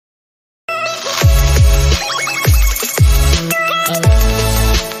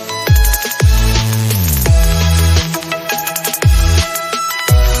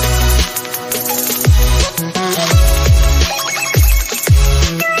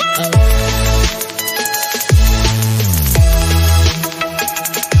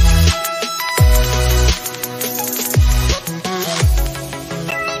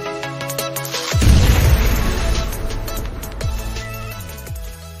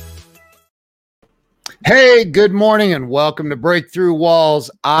Hey, good morning and welcome to Breakthrough Walls.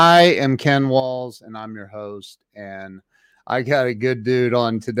 I am Ken Walls and I'm your host. And I got a good dude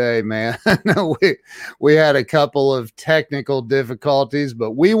on today, man. we had a couple of technical difficulties,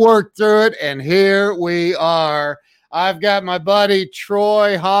 but we worked through it and here we are. I've got my buddy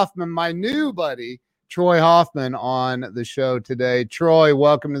Troy Hoffman, my new buddy Troy Hoffman, on the show today. Troy,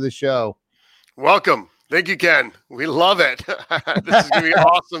 welcome to the show. Welcome. Thank you, Ken. We love it. This is going to be an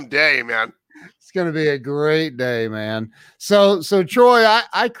awesome day, man. It's going to be a great day, man. So Troy,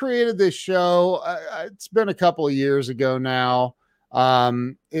 I created this show. It's been a couple of years ago now.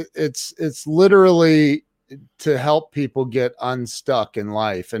 It's literally to help people get unstuck in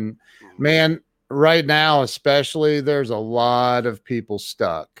life. And man, right now, especially, there's a lot of people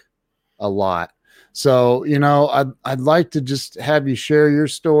stuck, a lot. So, I'd like to just have you share your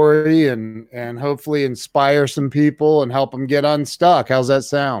story and hopefully inspire some people and help them get unstuck. How's that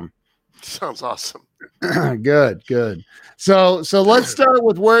sound? Sounds awesome. Good. So let's start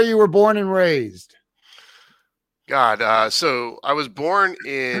with where you were born and raised. So I was born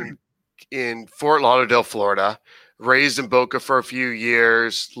in Fort Lauderdale, Florida, raised in Boca for a few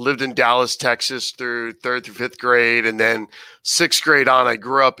years, lived in Dallas, Texas through 3rd through 5th grade. And then 6th grade on, I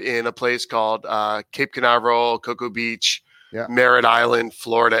grew up in a place called Cape Canaveral, Cocoa Beach, Merritt Island,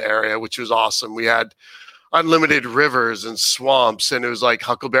 Florida area, which was awesome. We had unlimited rivers and swamps, and it was like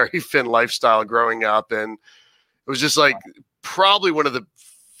Huckleberry Finn lifestyle growing up. And it was just like probably one of the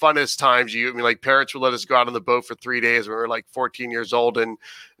funnest times. Parents would let us go out on the boat for 3 days when we were like 14 years old and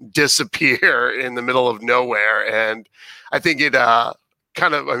disappear in the middle of nowhere. And I think it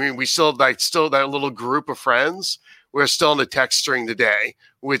we still that little group of friends, we're still in the text string today,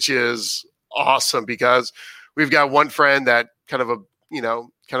 which is awesome because we've got one friend that kind of a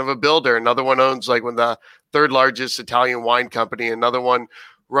builder. Another one owns like one of the third largest Italian wine company. Another one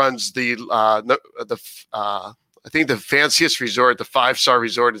runs the fanciest resort, the 5-star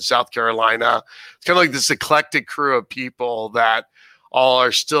resort in South Carolina. It's kind of like this eclectic crew of people that all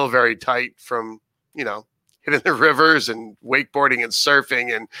are still very tight from, hitting the rivers and wakeboarding and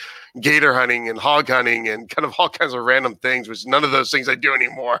surfing and gator hunting and hog hunting and kind of all kinds of random things, which none of those things I do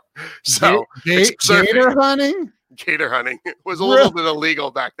anymore. So gator hunting? Gator hunting. It was a little bit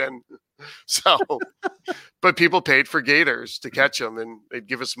illegal back then. So, but people paid for gators to catch them and they'd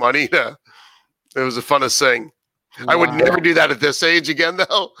give us money it was the funnest thing. Wow. I would never do that at this age again,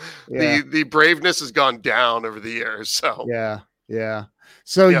 though. Yeah. The braveness has gone down over the years. So, yeah.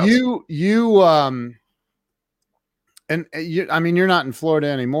 So you you're not in Florida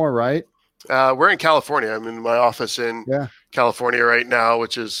anymore, right? We're in California. I'm in my office in California right now,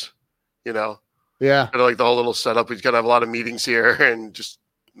 which is, kind of like the whole little setup. We've got to have a lot of meetings here and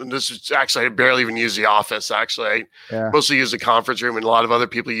this is actually, I barely even use the office. Actually, I mostly use the conference room, and a lot of other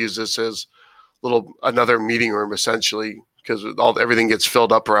people use this as another meeting room, essentially, because everything gets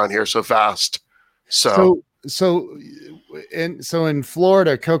filled up around here so fast. So in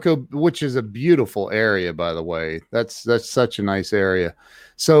Florida, Cocoa, which is a beautiful area, by the way, that's such a nice area.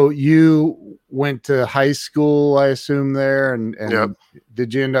 So you went to high school, I assume, there, and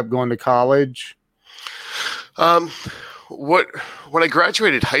did you end up going to college? When I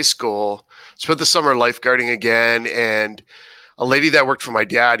graduated high school, spent the summer lifeguarding again, and a lady that worked for my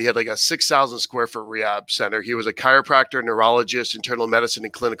dad, he had like a 6,000 square foot rehab center. He was a chiropractor, neurologist, internal medicine,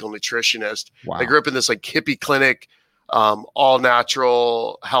 and clinical nutritionist. Wow. I grew up in this like hippie clinic, all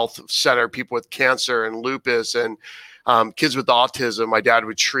natural health center, people with cancer and lupus and kids with autism. My dad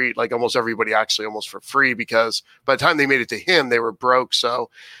would treat like almost everybody actually almost for free because by the time they made it to him, they were broke. So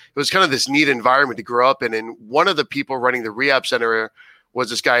it was kind of this neat environment to grow up in. And one of the people running the rehab center was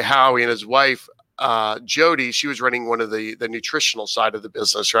this guy, Howie, and his wife, Jody. She was running one of the nutritional side of the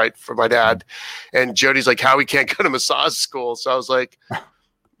business, right, for my dad. And Jody's like, Howie can't go to massage school. So I was like,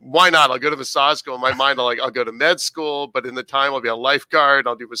 why not? I'll go to massage school. In my mind, I'll go to med school, but in the time I'll be a lifeguard.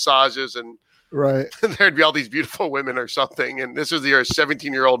 I'll do massages and there'd be all these beautiful women or something. And this was your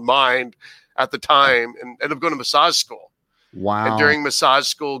 17-year-old mind at the time and ended up going to massage school. Wow. And during massage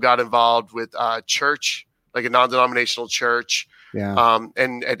school, got involved with church, like a non-denominational church. Yeah.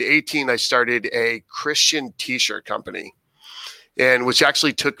 And at 18, I started a Christian t-shirt company, and which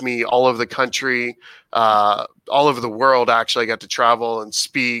actually took me all over the country, all over the world. Actually, I got to travel and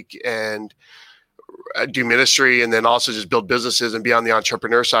speak and do ministry, and then also just build businesses and be on the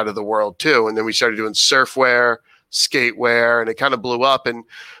entrepreneur side of the world too. And then we started doing surfwear, skatewear, and it kind of blew up. And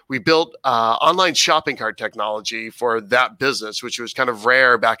we built online shopping cart technology for that business, which was kind of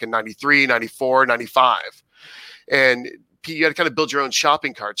rare back in 93, 94, 95. And you had to kind of build your own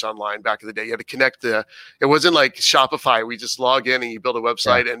shopping carts online back in the day. You had to connect it wasn't like Shopify. We just log in and you build a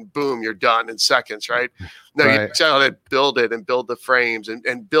website and boom, you're done in seconds, right? No, you had to build it and build the frames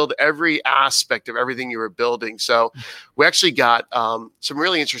and build every aspect of everything you were building. So we actually got some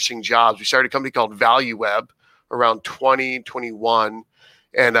really interesting jobs. We started a company called Value Web around 2021,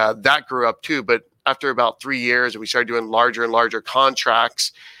 and that grew up too. But after about 3 years, and we started doing larger and larger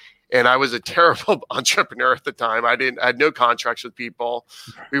contracts. And I was a terrible entrepreneur at the time. I had no contracts with people.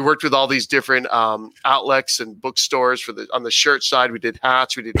 We worked with all these different outlets and bookstores on the shirt side. We did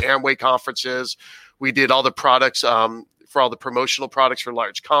hats. We did Amway conferences. We did all the products for all the promotional products for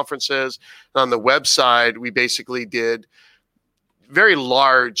large conferences. And on the website, we basically did very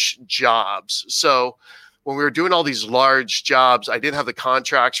large jobs. So when we were doing all these large jobs, I didn't have the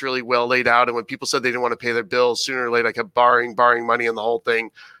contracts really well laid out. And when people said they didn't want to pay their bills, sooner or later, I kept borrowing money, and the whole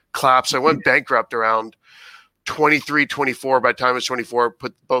thing collapsed. I went bankrupt around 23, 24. By the time I was 24,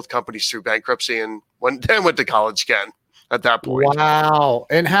 put both companies through bankruptcy, and went to college again at that point. Wow.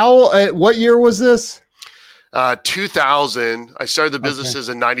 And what year was this? 2000. I started the businesses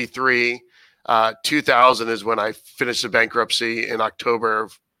in 93. 2000 is when I finished the bankruptcy in October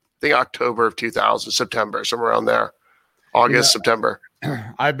of 2000, September, somewhere around there. August, September.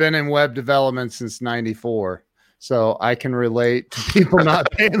 I've been in web development since 94. So I can relate to people not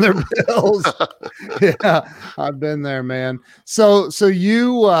paying their bills. Yeah, I've been there, man. So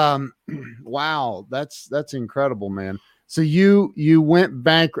you, wow, that's incredible, man. So you went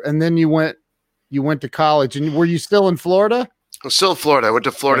bankrupt, and then you went to college, and were you still in Florida? I was still in Florida. I went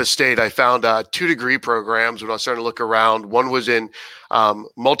to Florida State. I found 2 degree programs when I was starting to look around. One was in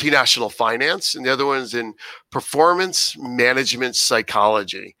multinational finance, and the other one is in performance management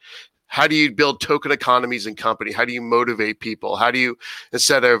psychology. How do you build token economies in company? How do you motivate people? How do you,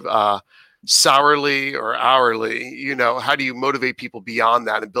 instead of sourly or hourly, how do you motivate people beyond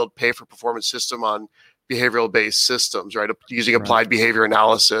that and build pay for performance system on behavioral based systems, right? Using applied behavior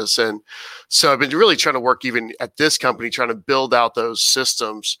analysis. And so I've been really trying to work even at this company, trying to build out those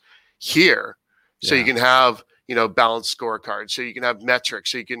systems here. So you can have, balanced scorecards. So you can have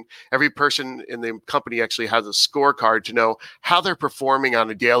metrics. So every person in the company actually has a scorecard to know how they're performing on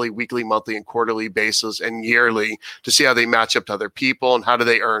a daily, weekly, monthly, and quarterly basis and yearly to see how they match up to other people and how do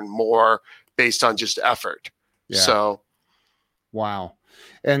they earn more based on just effort. Yeah. So. Wow.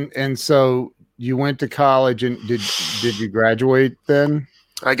 And so you went to college, and did you graduate then?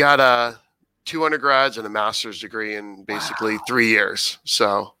 I got 2 undergrads and a master's degree in basically 3 years.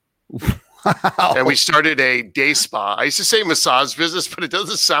 So. Wow. And we started a day spa. I used to say massage business, but it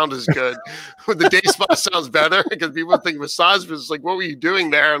doesn't sound as good. The day spa sounds better because people think massage business, like, what were you doing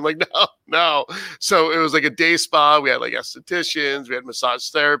there? I'm like, no. So it was like a day spa. We had like estheticians, we had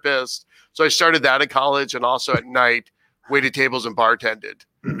massage therapists. So I started that in college, and also at night waited tables and bartended.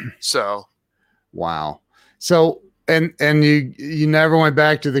 So. Wow. So, and you never went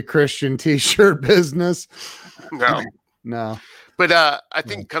back to the Christian t-shirt business? No. But I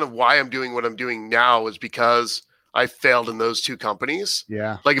think kind of why I'm doing what I'm doing now is because I failed in those 2 companies.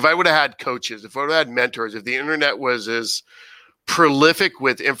 Yeah. Like if I would have had coaches, if I would have had mentors, if the internet was as prolific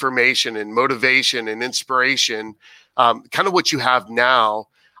with information and motivation and inspiration, kind of what you have now,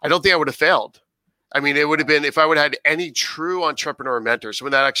 I don't think I would have failed. I mean, it would have been if I would have had any true entrepreneur mentor,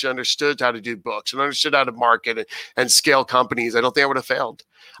 someone that actually understood how to do books and understood how to market and scale companies, I don't think I would have failed.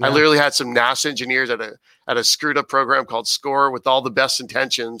 Yeah. I literally had some NASA engineers at a screwed up program called SCORE with all the best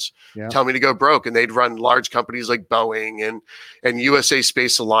intentions tell me to go broke. And they'd run large companies like Boeing and USA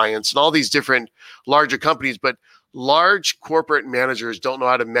Space Alliance and all these different larger companies. But large corporate managers don't know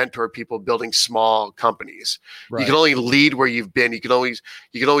how to mentor people building small companies. Right. You can only lead where you've been. You can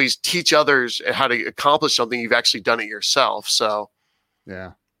always teach others how to accomplish something you've actually done it yourself. So,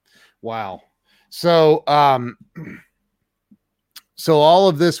 yeah. Wow. So, so all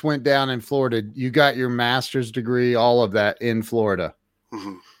of this went down in Florida. You got your master's degree, all of that in Florida.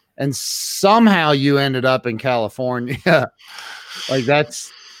 Mm-hmm. And somehow you ended up in California. Like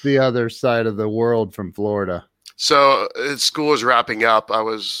that's the other side of the world from Florida. So school was wrapping up. I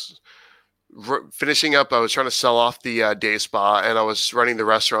was finishing up. I was trying to sell off the day spa, and I was running the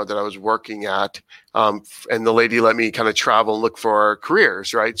restaurant that I was working at. And the lady let me kind of travel and look for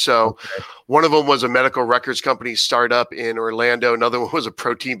careers, right? So one of them was a medical records company startup in Orlando. Another one was a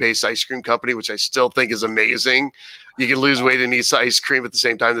protein-based ice cream company, which I still think is amazing. You can lose weight and eat ice cream at the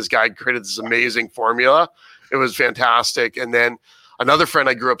same time. This guy created this amazing formula. It was fantastic. And then another friend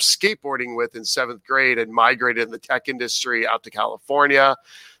I grew up skateboarding with in 7th grade and migrated in the tech industry out to California,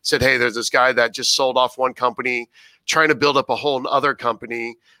 said, hey, there's this guy that just sold off one company, trying to build up a whole other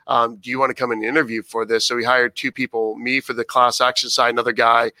company. Do you want to come and interview for this? So we hired 2 people, me for the class action side, another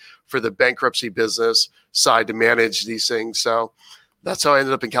guy for the bankruptcy business side to manage these things. So that's how I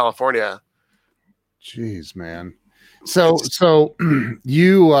ended up in California. Jeez, man. So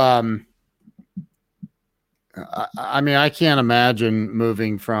you, I mean, I can't imagine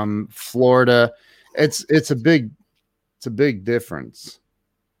moving from Florida. It's a big difference.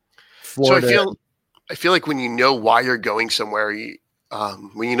 Florida. So I feel like when you know why you're going somewhere,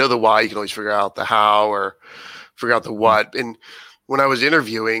 when you know the why, you can always figure out the how or figure out the what. And when I was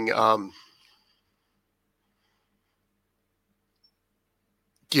interviewing, do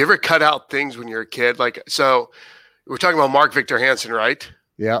you ever cut out things when you're a kid? Like, so we're talking about Mark Victor Hansen, right?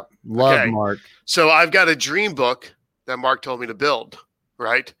 Yeah. Love Mark. So I've got a dream book that Mark told me to build,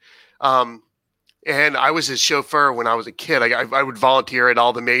 right? And I was his chauffeur when I was a kid. I would volunteer at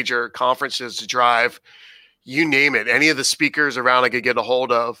all the major conferences to drive, you name it, any of the speakers around I could get a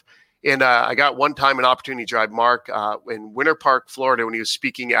hold of. And I got one time an opportunity to drive Mark in Winter Park, Florida, when he was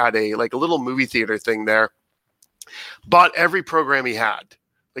speaking at a little movie theater thing there. Bought every program he had,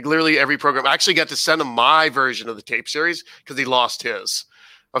 like literally every program. I actually got to send him my version of the tape series because he lost his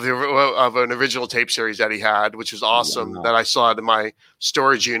of an original tape series that he had, which was awesome. Wow. That I saw it in my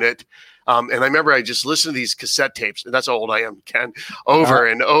storage unit. And I remember I just listened to these cassette tapes, and that's how old I am, Ken, over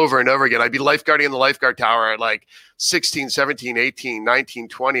and over and over again. I'd be lifeguarding in the lifeguard tower at like 16, 17, 18, 19,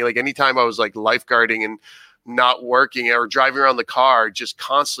 20. Like anytime I was like lifeguarding and not working or driving around the car, just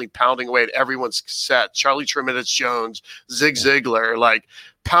constantly pounding away at everyone's cassette, Charlie Tremendous Jones, Zig Ziglar, like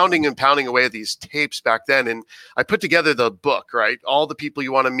pounding away at these tapes back then. And I put together the book, right? All the people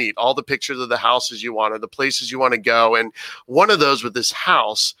you want to meet, all the pictures of the houses you want, or the places you want to go. And one of those with this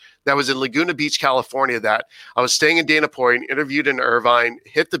house that was in Laguna Beach, California, that I was staying in Dana Point, interviewed in Irvine,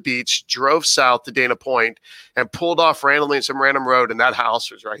 hit the beach, drove south to Dana Point, and pulled off randomly in some random road, and that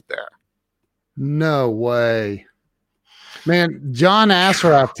house was right there. No way. Man, John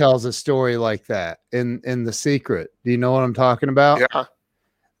Assaraf tells a story like that in The Secret. Do you know what I'm talking about? Yeah.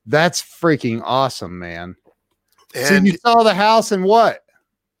 That's freaking awesome, man. And so you saw the house and what?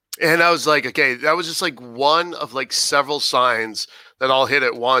 And I was like, okay, that was just like one of like several signs that all hit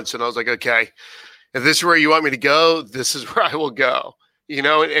at once. And I was like, okay, if this is where you want me to go, this is where I will go, you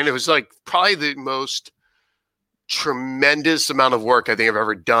know? And it was like probably the most tremendous amount of work I think I've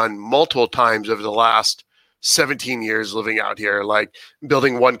ever done multiple times over the last 17 years living out here, like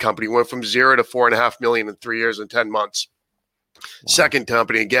building one company, went from 0 to 4.5 million in 3 years and 10 months. Wow. Second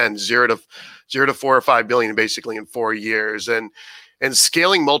company, again, 0 to 4 or 5 billion basically in 4 years. And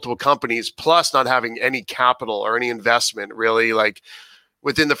scaling multiple companies, plus not having any capital or any investment, really, like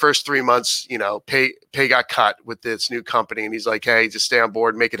within the first 3 months, you know, pay got cut with this new company. And he's like, hey, just stay on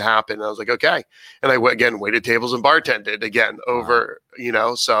board, make it happen. And I was like, okay. And I again waited tables and bartended again over, you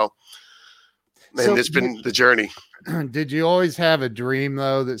know, so it's been the journey. Did you always have a dream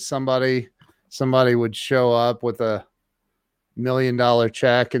though, that somebody would show up with a $1 million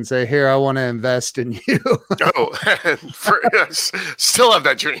check and say, here, I want to invest in you? Still have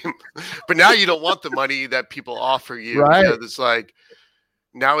that dream, but now you don't want the money that people offer you. Right. You know, it's like,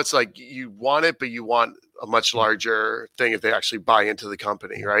 now it's like you want it, but you want a much larger thing if they actually buy into the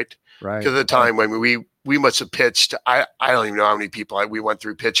company. Right. Right. Because at the time when we must have pitched, I don't even know how many people we went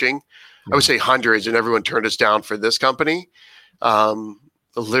through pitching. Yeah. I would say hundreds, and everyone turned us down for this company.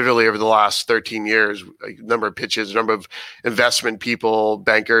 Literally over the last 13 years, a number of pitches, a number of investment people,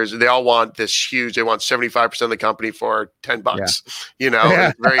 bankers, they all want this huge, they want 75% of the company for $10, you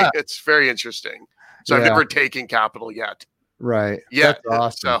know, it's very interesting. So I've never taken capital yet. Right. Yeah.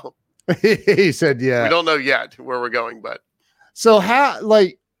 That's awesome. So he said, yeah, we don't know yet where we're going, but. So how,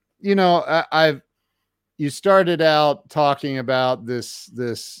 like, you know, you started out talking about this,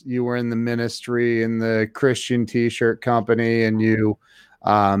 you were in the ministry in the Christian t-shirt company, and you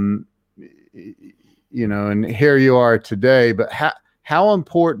know, and here you are today, but how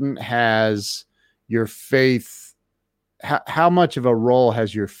important has your faith, how much of a role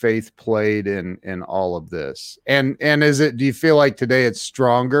has your faith played in all of this? And do you feel like today it's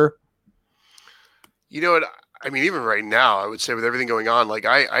stronger? You know what? I mean, even right now, I would say with everything going on, like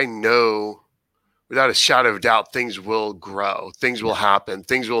I know without a shadow of doubt, things will grow, things will happen,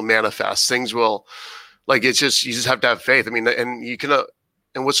 things will manifest, things will, like, it's just, you just have to have faith. I mean, and you can,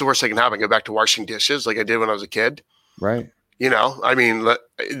 and what's the worst that can happen? Go back to washing dishes like I did when I was a kid. Right. You know, I mean,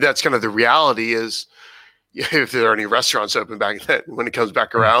 that's kind of the reality is, if there are any restaurants open back then when it comes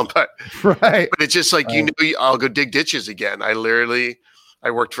back around, but it's just like, you know, I'll go dig ditches again. I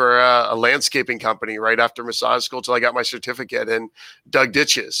worked for a landscaping company right after massage school till I got my certificate and dug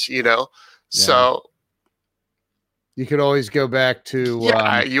ditches, you know? Yeah. So You could always go back to,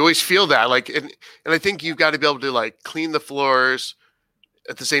 you always feel that, like, and I think you've got to be able to like clean the floors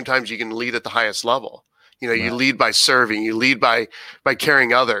at the same time as you can lead at the highest level. You know, you lead by serving, you lead by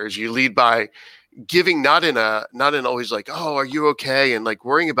caring others, you lead by giving, not in always like, oh, are you okay? And like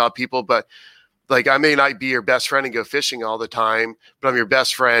worrying about people, but like, I may not be your best friend and go fishing all the time, but I'm your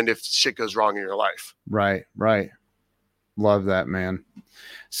best friend if shit goes wrong in your life. Right. Love that, man.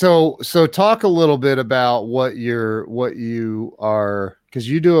 So talk a little bit about what you are, because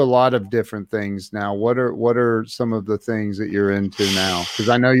you do a lot of different things now. What are some of the things that you're into now? Because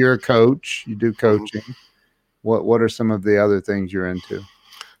I know you're a coach, you do coaching. What are some of the other things you're into?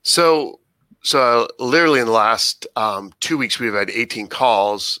 So literally in the last 2 weeks, we've had 18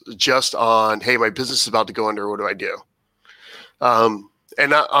 calls just on, hey, my business is about to go under. What do I do?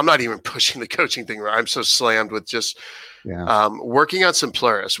 And I'm not even pushing the coaching thing. I'm so slammed with just working on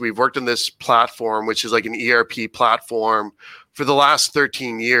Simpleris. We've worked on this platform, which is like an ERP platform, for the last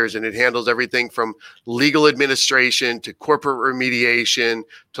 13 years, and it handles everything from legal administration to corporate remediation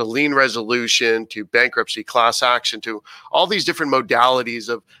to lien resolution to bankruptcy, class action, to all these different modalities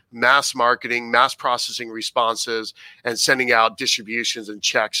of mass marketing, mass processing responses, and sending out distributions and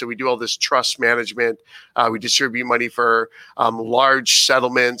checks. So we do all this trust management. We distribute money for large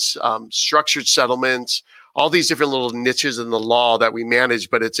settlements, structured settlements, all these different little niches in the law that we manage,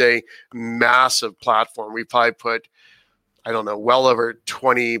 but it's a massive platform. We probably put, I don't know, well over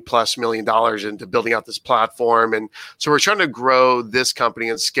 $20+ million into building out this platform. And so we're trying to grow this company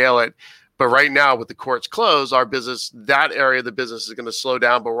and scale it. But right now, with the courts closed, our business, that area of the business is going to slow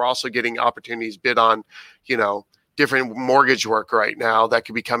down, but we're also getting opportunities bid on, different mortgage work right now that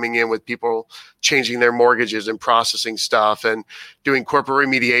could be coming in with people changing their mortgages and processing stuff and doing corporate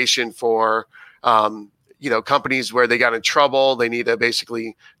remediation for, companies where they got in trouble. They need to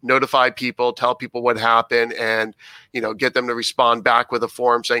basically notify people, tell people what happened, and, get them to respond back with a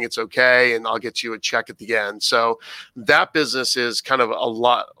form saying it's okay, and I'll get you a check at the end. So that business is kind of a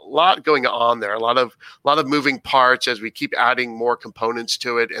lot going on there, a lot of moving parts as we keep adding more components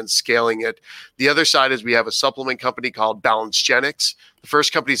to it and scaling it. The other side is we have a supplement company called Balancegenics. The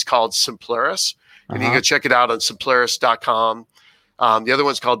first company is called Simpleris, and you can go check it out on simpleris.com. The other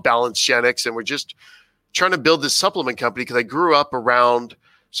one's called Balancegenics, and we're just trying to build this supplement company because I grew up around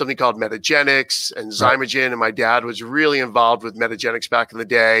something called Metagenics and Zymogen, and my dad was really involved with Metagenics back in the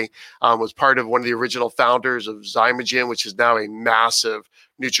day, was part of one of the original founders of Zymogen, which is now a massive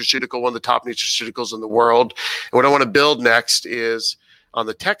nutraceutical, one of the top nutraceuticals in the world. And what I want to build next is, on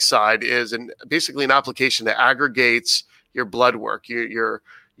the tech side, is basically an application that aggregates your blood work, your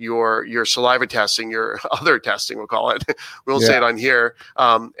saliva testing, your other testing, we'll call it. We won't say it on here,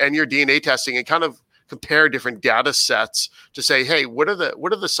 and your DNA testing, and kind of compare different data sets to say, hey, what are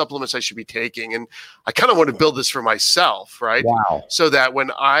the supplements I should be taking? And I kind of want to build this for myself, right? Wow. So that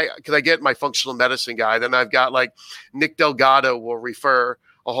because I get my functional medicine guy, then I've got like Nick Delgado will refer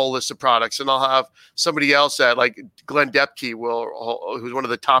a whole list of products, and I'll have somebody else that like Glenn Depke who's one of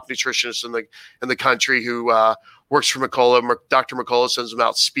the top nutritionists in the country, who works for Mercola. Dr. Mercola sends them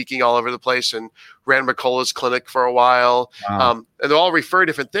out speaking all over the place, and ran Mercola's clinic for a while. Wow. And they'll all refer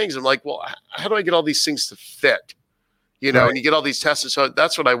different things. I'm like, well, how do I get all these things to fit? And you get all these tests. So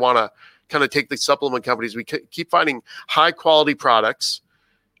that's what I want to kind of take the supplement companies. We keep finding high quality products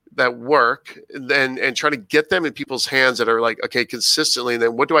that work, and try to get them in people's hands that are like, okay, consistently. And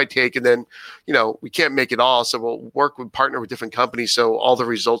then what do I take? And then, we can't make it all. So we'll partner with different companies so all the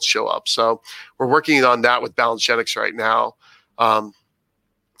results show up. So we're working on that with Balancegenics right now.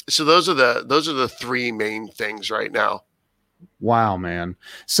 So those are the three main things right now. Wow, man.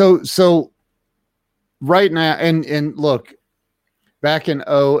 So right now, and look, back in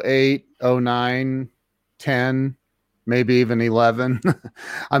 08, 09, 10, maybe even 11.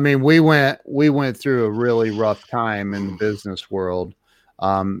 I mean, we went through a really rough time in the business world.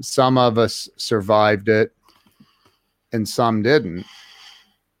 Some of us survived it and some didn't.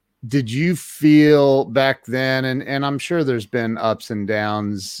 Did you feel back then, and I'm sure there's been ups and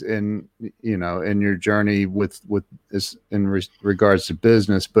downs in your journey with this in regards to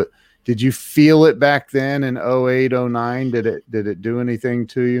business, but did you feel it back then in 08, 09? Did it do anything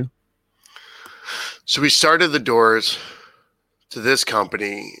to you? So we started the doors to this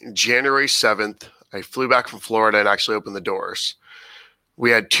company January 7th. I flew back from Florida and actually opened the doors. We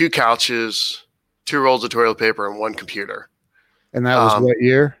had 2 couches, 2 rolls of toilet paper, and 1 computer. And that was what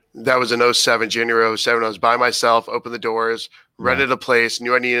year? That was in 07, January 07. I was by myself, opened the doors, rented a place,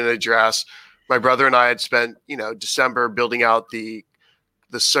 knew I needed an address. My brother and I had spent, December building out the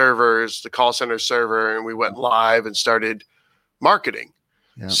servers, the call center server, and we went live and started marketing.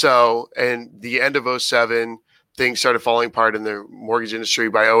 Yeah. So, and the end of 07, things started falling apart in the mortgage industry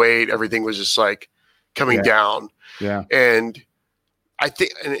by '08, everything was just like coming down. Yeah. And I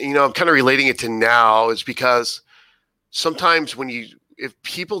think, I'm kind of relating it to now is because sometimes if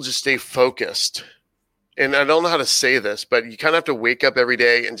people just stay focused, and I don't know how to say this, but you kind of have to wake up every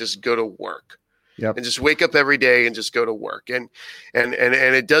day and just go to work. Yep. And just wake up every day and just go to work. And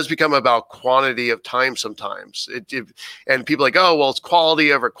it does become about quantity of time sometimes. And people are like, oh, well, it's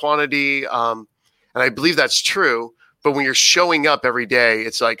quality over quantity. And I believe that's true. But when you're showing up every day,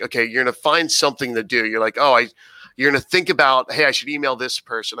 it's like, okay, you're going to find something to do. You're like, you're going to think about, hey, I should email this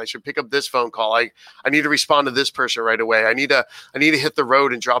person. I should pick up this phone call. I need to respond to this person right away. I need to hit the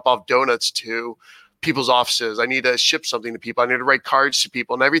road and drop off donuts to people's offices. I need to ship something to people. I need to write cards to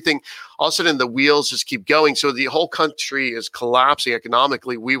people, and everything. All of a sudden, the wheels just keep going. So the whole country is collapsing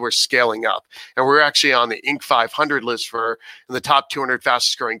economically. We were scaling up, and we're actually on the Inc. 500 list in the top 200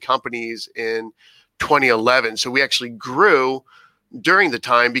 fastest growing companies in 2011. So we actually grew during the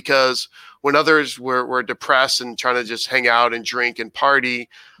time, because when others were depressed and trying to just hang out and drink and party,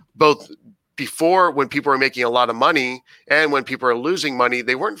 both before when people were making a lot of money and when people are losing money,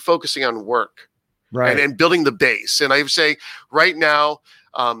 they weren't focusing on work. Right. And building the base. And I would say right now,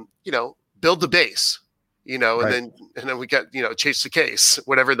 build the base, and then we got, chase the case,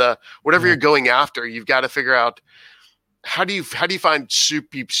 whatever you're going after. You've got to figure out how do you find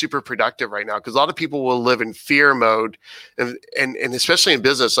super productive right now? Because a lot of people will live in fear mode, and especially in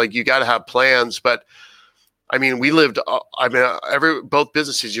business, like you got to have plans. But I mean, both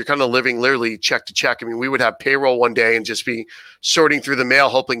businesses, you're kind of living literally check to check. I mean, we would have payroll one day and just be sorting through the mail,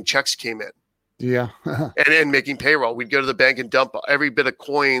 hoping checks came in. Yeah. and making payroll. We'd go to the bank and dump every bit of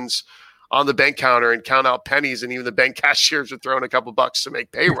coins on the bank counter and count out pennies. And even the bank cashiers would throw in a couple bucks to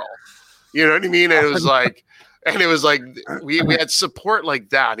make payroll. You know what I mean? And it was like, we had support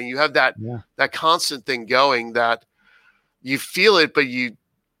like that. And you have that constant thing going that you feel it, but you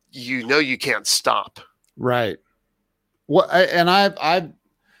can't stop. Right. Well,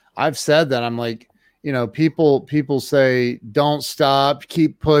 I've said that. I'm like, people say, don't stop,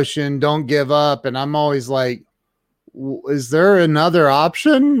 keep pushing, don't give up. And I'm always like, is there another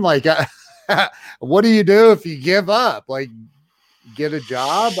option? Like, what do you do if you give up? Like, get a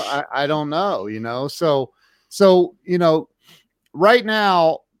job? I don't know, So, right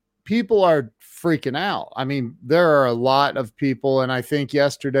now people are freaking out. I mean, there are a lot of people. And I think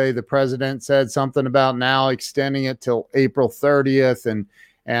yesterday the president said something about now extending it till April 30th.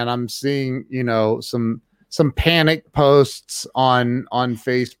 And I'm seeing, some panic posts on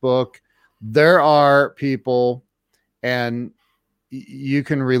Facebook. There are people, and you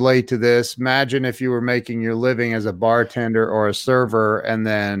can relate to this. Imagine if you were making your living as a bartender or a server, and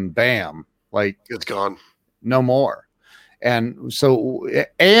then bam, like it's gone, no more. And so,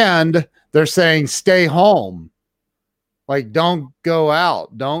 and they're saying, stay home. Like, don't go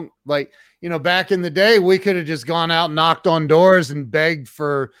out. Don't back in the day, we could have just gone out and knocked on doors and begged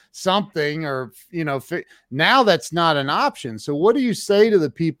for something, or, now that's not an option. So what do you say to the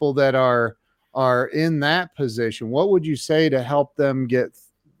people that are in that position? What would you say to help them get,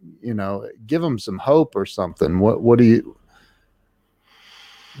 give them some hope or something? What do you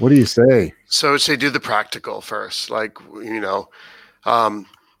say? So I would say do the practical first. Like,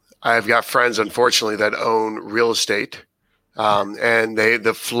 I've got friends, unfortunately, that own real estate. And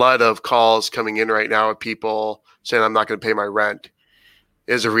the flood of calls coming in right now of people saying, I'm not going to pay my rent,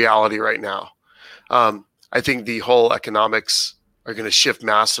 is a reality right now. I think the whole economics are going to shift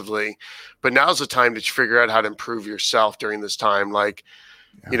massively, but now's the time to figure out how to improve yourself during this time. Like,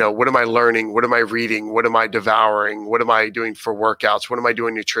 what am I learning? What am I reading? What am I devouring? What am I doing for workouts? What am I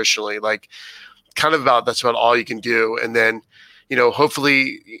doing nutritionally? Like, that's about all you can do. And then,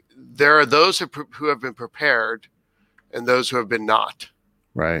 hopefully there are those who have been prepared and those who have been not.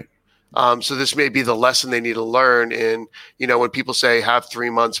 Right. So this may be the lesson they need to learn in, when people say have 3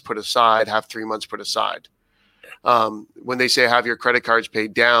 months put aside, have 3 months put aside. When they say have your credit cards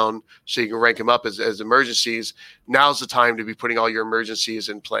paid down so you can rank them up as emergencies, now's the time to be putting all your emergencies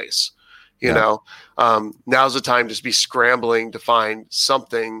in place. Now's the time to be scrambling to find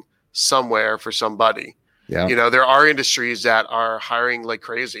something somewhere for somebody. Yeah. There are industries that are hiring like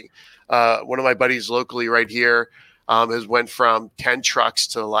crazy. One of my buddies locally right here has went from 10 trucks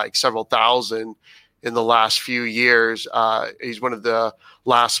to like several thousand in the last few years. He's one of the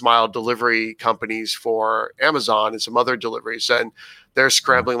last mile delivery companies for Amazon and some other deliveries, and they're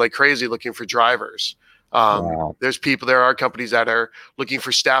scrambling like crazy looking for drivers. Wow. There are companies that are looking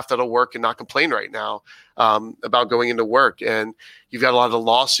for staff that'll work and not complain right now about going into work. And you've got a lot of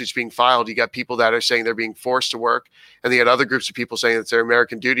lawsuits being filed. You got people that are saying they're being forced to work. And you got other groups of people saying it's their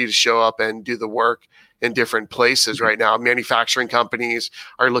American duty to show up and do the work in different places right now. Manufacturing companies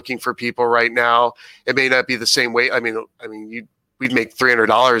are looking for people right now. It may not be the same way. We'd make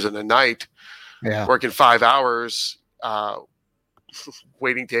 $300 in a night, working 5 hours,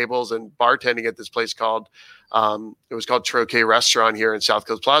 waiting tables and bartending at this place called it was called Troy Restaurant here in South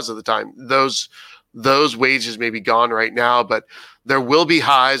Coast Plaza at the time. Those wages may be gone right now, but there will be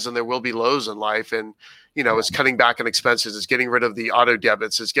highs and there will be lows in life. And it's cutting back on expenses. It's getting rid of the auto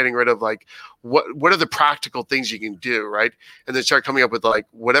debits. It's getting rid of like what are the practical things you can do, right? And then start coming up with like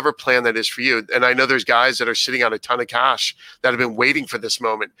whatever plan that is for you. And I know there's guys that are sitting on a ton of cash that have been waiting for this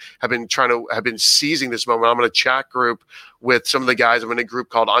moment, have been seizing this moment. I'm in a chat group with some of the guys. I'm in a group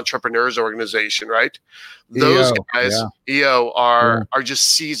called Entrepreneurs Organization, right? Those guys, EO, are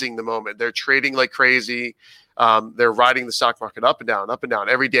just seizing the moment. They're trading like crazy. They're riding the stock market up and down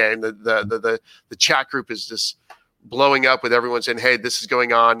every day. And the chat group is just blowing up with everyone saying, hey, this is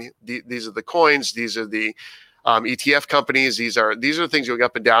going on. These are the coins. These are the ETF companies. These are the things going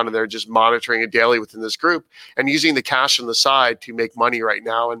up and down. And they're just monitoring it daily within this group and using the cash on the side to make money right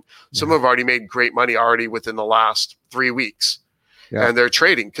now. And some have already made great money already within the last 3 weeks. Yeah. And they're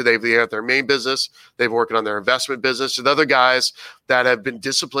trading because they have their main business. They've been working on their investment business. And other guys that have been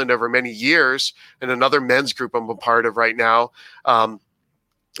disciplined over many years. And another men's group I'm a part of right now.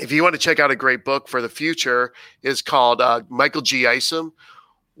 If you want to check out a great book for the future, is called Michael G. Isom,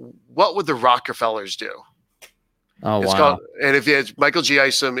 What Would the Rockefellers Do? Oh, it's wow. called, and if it's Michael G.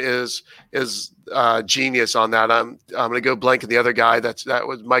 Isom is genius on that. I'm going to go blank on the other guy that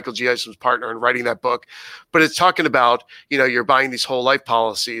was Michael G. Isom's partner in writing that book. But it's talking about, you're buying these whole life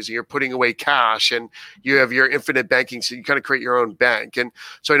policies and you're putting away cash and you have your infinite banking. So you kind of create your own bank. And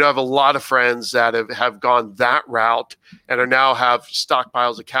so I know I have a lot of friends that have gone that route and are now have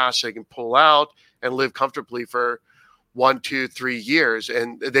stockpiles of cash they can pull out and live comfortably for 1, 2, 3 years.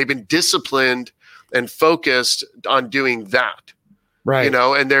 And they've been disciplined and focused on doing that. Right.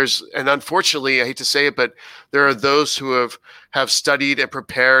 And unfortunately, I hate to say it, but there are those who have studied and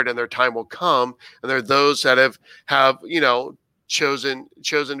prepared and their time will come. And there are those that have chosen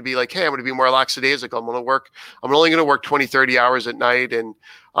to be like, hey, I'm going to be more lackadaisical. I'm only going to work 20, 30 hours at night. And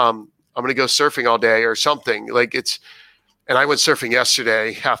I'm going to go surfing all day or something like and I went surfing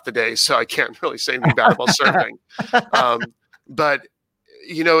yesterday, half the day. So I can't really say anything bad about surfing. But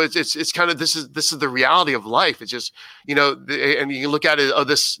it's kind of, this is the reality of life. It's just, and you look at it, oh,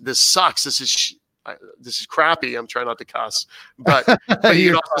 this sucks. This is crappy. I'm trying not to cuss, but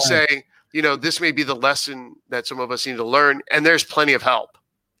you can also say, this may be the lesson that some of us need to learn. And there's plenty of help.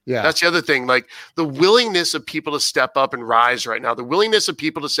 Yeah. That's the other thing. Like the willingness of people to step up and rise right now, the willingness of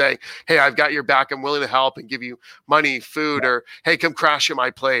people to say, hey, I've got your back. I'm willing to help and give you money, food, or, hey, come crash at my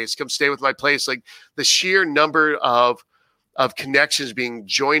place, come stay with my place. Like the sheer number of connections being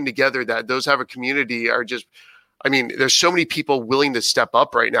joined together that those have a community are just, there's so many people willing to step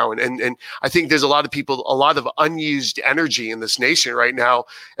up right now. And I think there's a lot of people, a lot of unused energy in this nation right now.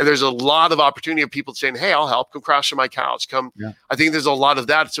 And there's a lot of opportunity of people saying, hey, I'll help, come crash on my couch. I think there's a lot of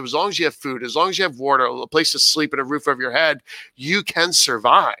that. So as long as you have food, as long as you have water, a place to sleep and a roof over your head, you can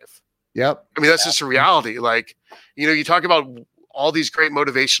survive. Yep. That's just a reality. Like, you talk about all these great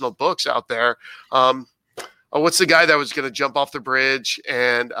motivational books out there. What's the guy that was going to jump off the bridge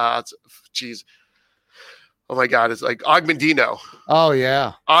and, oh my God, it's like Ogmandino. Oh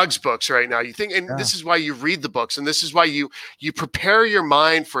yeah. Og's books right now. You think, and this is why you read the books and this is why you prepare your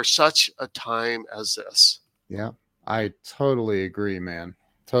mind for such a time as this. Yeah, I totally agree, man.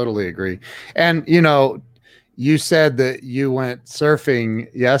 Totally agree. And, you said that you went surfing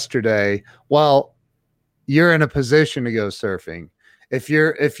yesterday. Well, you're in a position to go surfing. If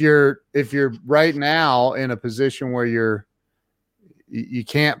you're right now in a position where you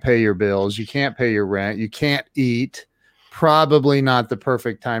can't pay your bills, you can't pay your rent, you can't eat, probably not the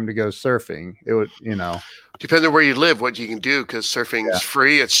perfect time to go surfing. It would, depending on where you live, what you can do, because surfing is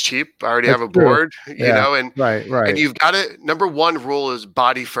free, it's cheap. I already have a board, and right. And you've got to, number one rule is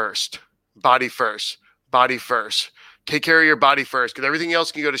body first. Take care of your body first, because everything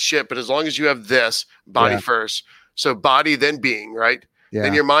else can go to shit. But as long as you have this body first, so body, then being, right? Yeah.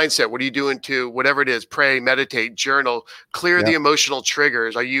 Then your mindset. What are you doing to whatever it is? Pray, meditate, journal, clear the emotional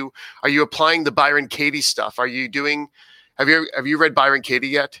triggers. Are you applying the Byron Katie stuff? Are you doing? Have you read Byron Katie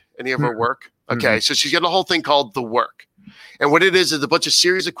yet? Any of her work? Okay, so she's got a whole thing called The Work, And what it is a bunch of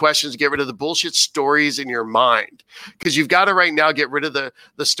series of questions to get rid of the bullshit stories in your mind. Because you've got to right now get rid of the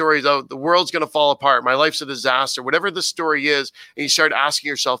stories of the world's going to fall apart, my life's a disaster, whatever the story is. And you start asking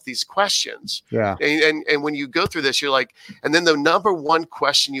yourself these questions. Yeah. And when you go through this, you're like, and then the number one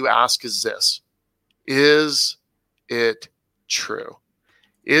question you ask is this: is it true?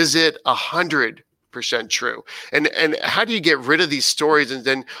 Is it 100% true? And how do you get rid of these stories? And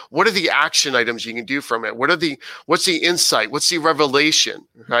then what are the action items you can do from it? What's the insight? What's the revelation,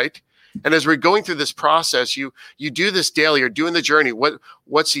 right? And as we're going through this process, you do this daily. You're doing the journey.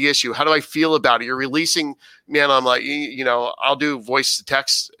 What's the issue? How do I feel about it? You're releasing, man. I'm like, I'll do voice to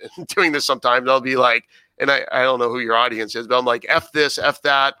text doing this sometimes. I'll be like, and I don't know who your audience is, but I'm like, F this, F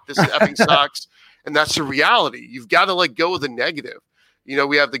that. This effing sucks. And that's the reality. You've got to let go of the negative.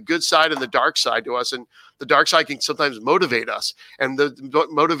 We have the good side and the dark side to us, and the dark side can sometimes motivate us and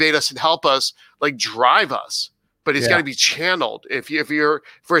motivate us and help us, like drive us. But it's got to be channeled. If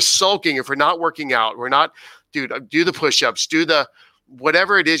we're sulking, if we're not working out, we're not, dude, do the push-ups, do the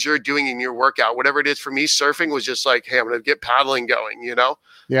whatever it is you're doing in your workout. Whatever it is, for me, surfing was just like, hey, I'm going to get paddling going.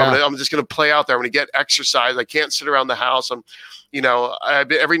 I'm just going to play out there. I'm going to get exercise. I can't sit around the house.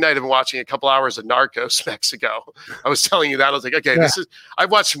 Every night I've been watching a couple hours of Narcos Mexico. I was telling you that. I was like, okay, I've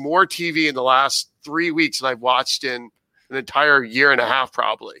watched more TV in the last 3 weeks than I've watched in an entire year and a half,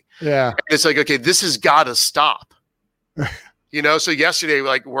 probably. Yeah. And it's like, okay, this has got to stop. So yesterday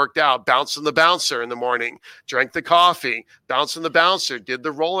we worked out, bounced on the bouncer in the morning, drank the coffee, bounced on the bouncer, did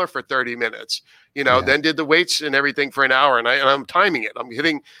the roller for 30 minutes, then did the weights and everything for an hour. And I'm timing it. I'm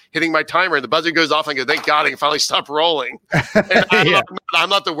hitting my timer, and the buzzer goes off. I go, thank God I can finally stop rolling. And I'm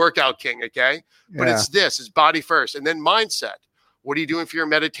not the workout king. Okay. But it's body first. And then mindset. What are you doing for your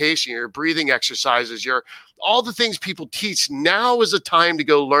meditation, your breathing exercises, all the things people teach? Now is the time to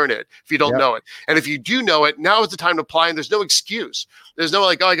go learn it if you don't know it. And if you do know it, now is the time to apply, and there's no excuse. There's no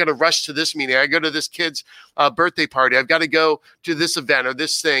I got to rush to this meeting. I go to this kid's birthday party. I've got to go to this event or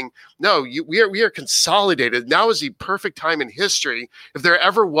this thing. No, we are consolidated. Now is the perfect time in history, if there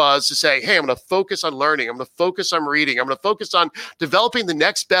ever was, to say, hey, I'm going to focus on learning. I'm going to focus on reading. I'm going to focus on developing the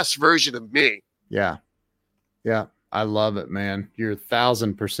next best version of me. Yeah. Yeah. I love it, man. You're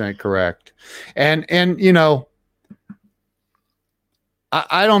 1,000% correct. And I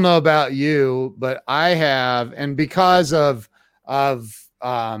don't know about you, but I have, and because of Bob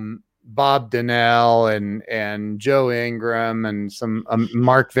Donnell and Joe Ingram and some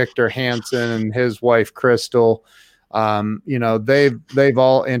Mark Victor Hansen and his wife Crystal, they've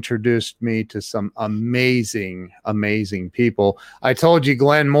all introduced me to some amazing people. I told you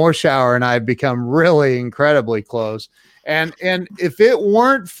Glenn Morshower and I have become really incredibly close. And if it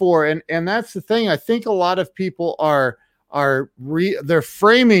weren't for, and that's the thing, I think a lot of people they're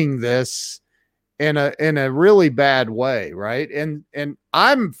framing this in a really bad way. Right. And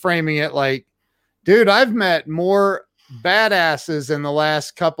I'm framing it like, dude, I've met more badasses in the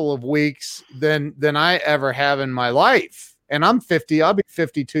last couple of weeks than I ever have in my life. And I'm 50, I'll be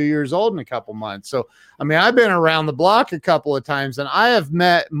 52 years old in a couple months. So, I've been around the block a couple of times, and I have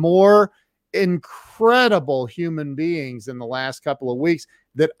met more incredible human beings in the last couple of weeks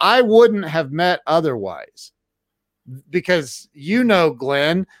that I wouldn't have met otherwise. Because,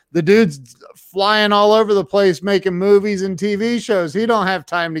 Glenn, the dude's flying all over the place, making movies and TV shows. He don't have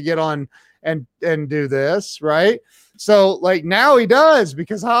time to get on and do this. Right. So now he does,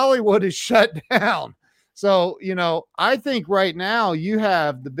 because Hollywood is shut down. So, I think right now you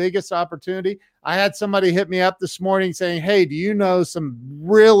have the biggest opportunity. I had somebody hit me up this morning saying, hey, do you know some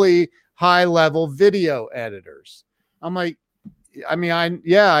really high level video editors? I'm like,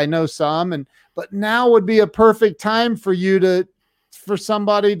 I know some, but now would be a perfect time for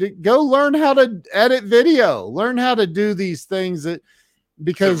somebody to go learn how to edit video, learn how to do these things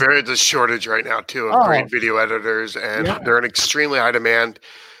because there's a shortage right now too of great video editors, and they're in extremely high demand.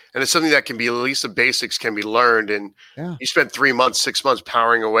 And it's something that can be, at least the basics can be learned. And you spent 3 months, 6 months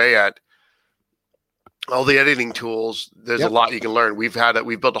powering away at all the editing tools. There's a lot you can learn. We've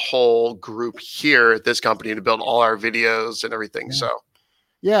built a whole group here at this company to build all our videos and everything. So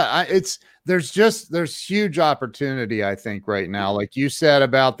there's huge opportunity, I think, right now. Like you said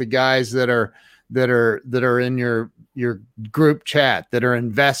about the guys that are in your group chat that are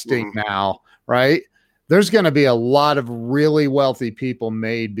investing now, right? There's going to be a lot of really wealthy people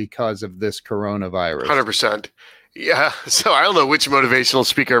made because of this coronavirus. 100%. Yeah. So I don't know which motivational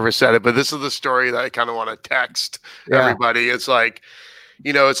speaker ever said it, but this is the story that I kind of want to text everybody. It's like,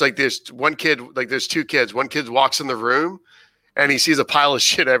 it's like there's one kid, like there's two kids. One kid walks in the room and he sees a pile of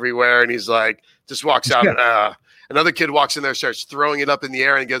shit everywhere, and he's like, just walks out. Another kid walks in there, starts throwing it up in the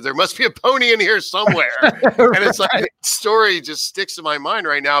air and goes, there must be a pony in here somewhere. And it's like, the story just sticks in my mind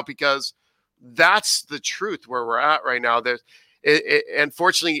right now because that's the truth where we're at right now.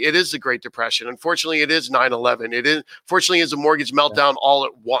 Unfortunately, it is the Great Depression. Unfortunately, it is 9/11. Fortunately, it's a mortgage meltdown all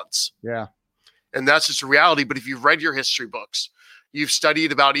at once. Yeah. And that's just a reality. But if you've read your history books, you've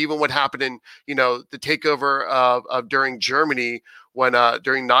studied about even what happened in, the takeover of during Germany when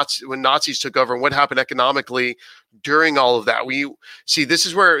Nazis took over, and what happened economically during all of that. We see this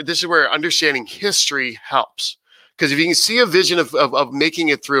is where understanding history helps. Because if you can see a vision of making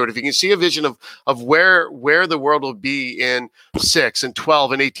it through it, if you can see a vision of where the world will be in 6 and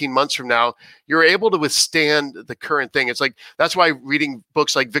 12 and 18 months from now, you're able to withstand the current thing. It's like, that's why reading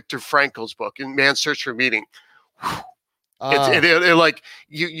books like Viktor Frankl's book, In Man's Search for Meaning, like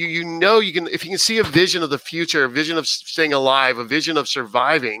you can, if you can see a vision of the future, a vision of staying alive, a vision of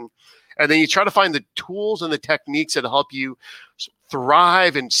surviving, and then you try to find the tools and the techniques that help you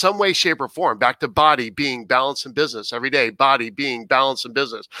thrive in some way, shape, or form. Back to body being balanced in business every day. Body being balanced in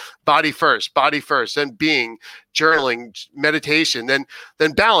business. Body first, then being, journaling, meditation, then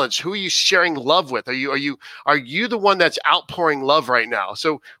balance. Who are you sharing love with? Are you the one that's outpouring love right now?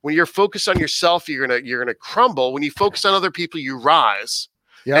 So when you're focused on yourself, you're gonna crumble. When you focus on other people, you rise.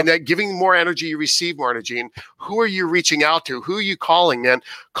 Yep. And that giving more energy, you receive more energy. And who are you reaching out to? Who are you calling, man?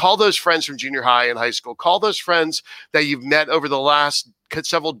 Call those friends from junior high and high school. Call those friends that you've met over the last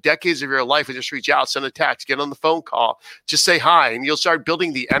several decades of your life and just reach out, send a text, get on the phone call, just say hi, and you'll start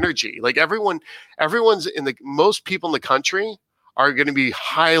building the energy. Like most people in the country are going to be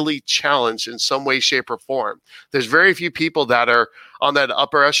highly challenged in some way, shape, or form. There's very few people that are on that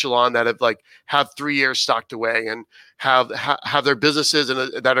upper echelon that have 3 years stocked away and have their businesses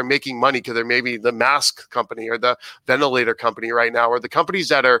that are making money, because they're maybe the mask company or the ventilator company right now, or the companies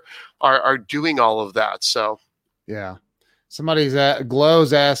that are doing all of that. So, yeah.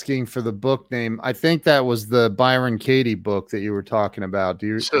 Glow's asking for the book name. I think that was the Byron Katie book that you were talking about.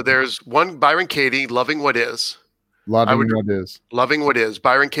 So there's one Byron Katie, Loving What Is. Loving What Is.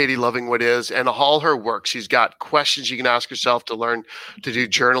 Byron Katie, Loving What Is. And all her work, she's got questions you can ask yourself to learn to do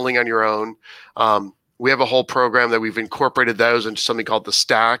journaling on your own. We have a whole program that we've incorporated those into something called the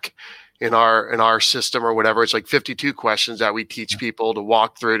Stack in our system or whatever. It's like 52 questions that we teach people to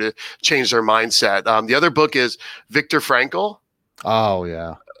walk through to change their mindset. The other book is Viktor Frankl. Oh,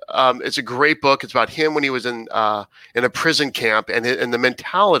 yeah. It's a great book. It's about him when he was in a prison camp and the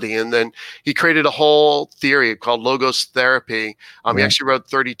mentality. And then he created a whole theory called logos therapy. He actually wrote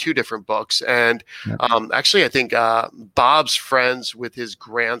 32 different books. And actually, I think Bob's friends with his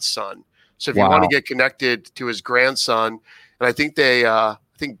grandson. So if you want to get connected to his grandson, and I think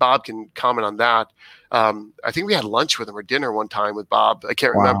Bob can comment on that. I think we had lunch with him or dinner one time with Bob. I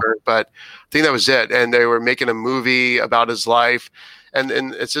can't remember, but I think that was it. And they were making a movie about his life. And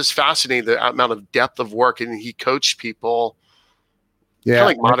it's just fascinating, the amount of depth of work. And he coached people. Yeah. Kind of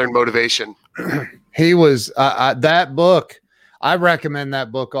like modern motivation. He was that book. I recommend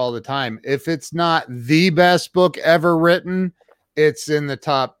that book all the time. If it's not the best book ever written, it's in the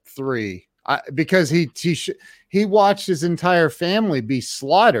top 3. Because he watched his entire family be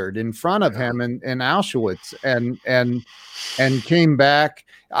slaughtered in front of him in Auschwitz and came back.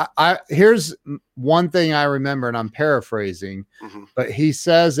 Here's one thing I remember, and I'm paraphrasing, but he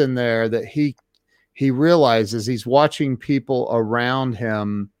says in there that he realizes he's watching people around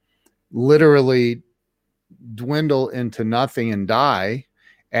him literally dwindle into nothing and die,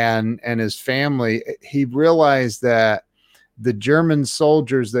 and his family. He realized that the German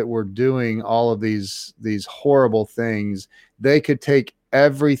soldiers that were doing all of these horrible things, they could take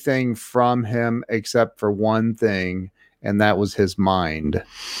everything from him except for one thing, and that was his mind.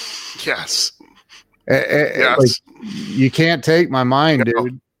 Yes. Yes. Like, you can't take my mind,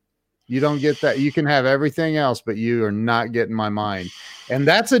 dude. You don't get that. You can have everything else, but you are not getting my mind. And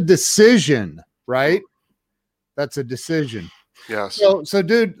that's a decision, right? That's a decision. Yes. So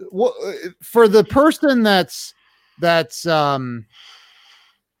dude, for the person that's I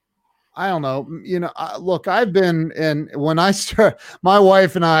don't know, look, I've been when I start, my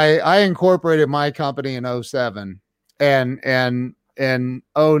wife and I incorporated my company in 2007, and in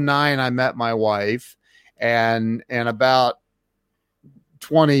 2009 I met my wife, and about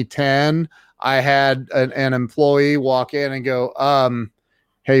 2010 I had an employee walk in and go,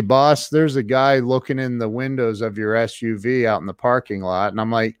 hey boss, there's a guy looking in the windows of your SUV out in the parking lot. And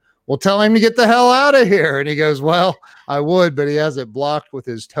I'm like, well, tell him to get the hell out of here. And he goes, well, I would, but he has it blocked with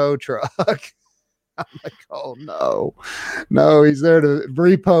his tow truck. I'm like, oh no, he's there to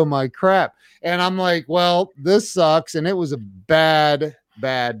repo my crap. And I'm like, well, this sucks. And it was a bad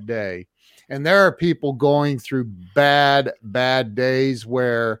day. And there are people going through bad days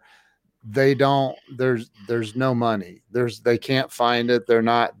where there's no money. They can't find it.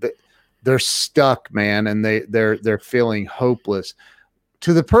 They're stuck, man. And they're feeling hopeless.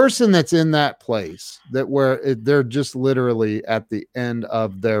 To the person that's in that place they're just literally at the end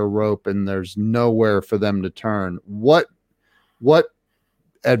of their rope and there's nowhere for them to turn. What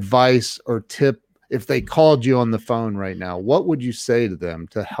advice or tip, if they called you on the phone right now, what would you say to them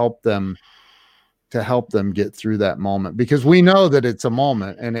to help them get through that moment? Because we know that it's a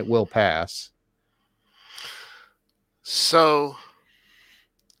moment and it will pass. So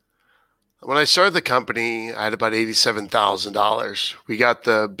when I started the company, I had about $87,000. We got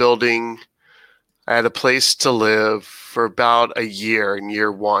the building. I had a place to live for about a year in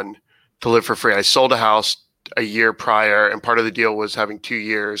year one to live for free. I sold a house a year prior, and part of the deal was having 2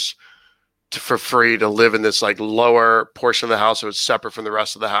 years for free to live in this like lower portion of the house. It was separate from the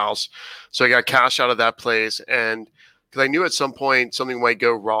rest of the house. So I got cash out of that place, and because I knew at some point something might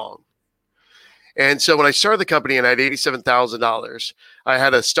go wrong. And so when I started the company and I had $87,000, I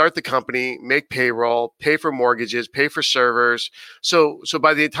had to start the company, make payroll, pay for mortgages, pay for servers. So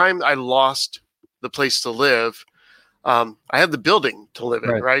by the time I lost the place to live, I had the building to live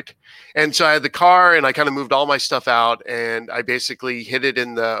in, right? And so I had the car, and I kind of moved all my stuff out, and I basically hid it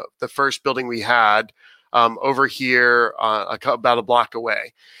in the first building we had over here about a block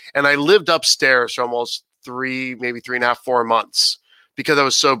away. And I lived upstairs for almost 3, maybe 3.5, 4 months, because I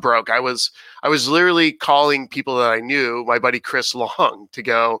was so broke. I was literally calling people that I knew, my buddy Chris Long, to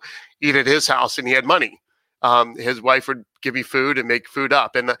go eat at his house, and he had money. His wife would give me food and make food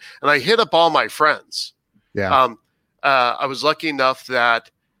up, and I hit up all my friends. Yeah. I was lucky enough that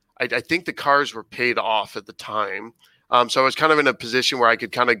I think the cars were paid off at the time. So I was kind of in a position where I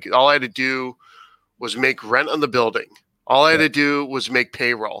could all I had to do was make rent on the building. All I had to do was make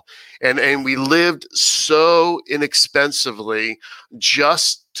payroll. And we lived so inexpensively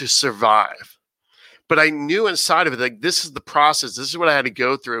just to survive. But I knew inside of it, like, this is the process. This is what I had to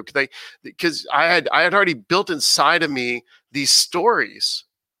go through. Because I had already built inside of me these stories.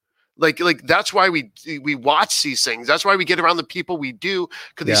 Like that's why we watch these things. That's why we get around the people we do,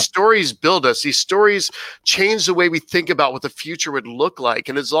 because these stories build us. These stories change the way we think about what the future would look like.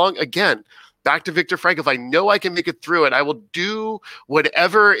 And again, back to Viktor Frankl, if I know I can make it through it, I will do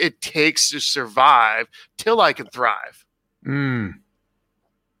whatever it takes to survive till I can thrive. Dude.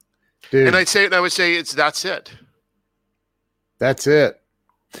 And I would say that's it. That's it.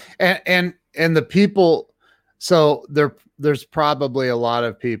 And the people, so there's probably a lot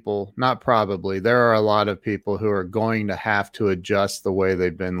of people, not probably, there are a lot of people who are going to have to adjust the way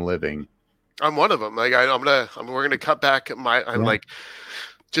they've been living. I'm one of them. Like we're going to cut back like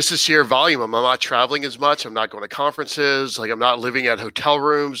just the sheer volume. I'm not traveling as much. I'm not going to conferences. Like, I'm not living at hotel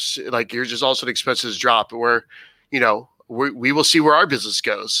rooms. Like, you're just also the expenses drop. Where, we will see where our business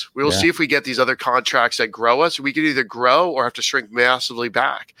goes. We will see if we get these other contracts that grow us. We can either grow or have to shrink massively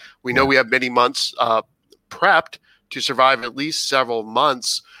back. We know we have many months prepped to survive at least several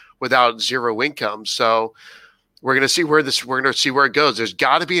months without zero income. So we're going to see where it goes. There's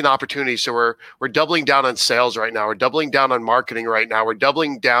got to be an opportunity. So we're doubling down on sales right now. We're doubling down on marketing right now. We're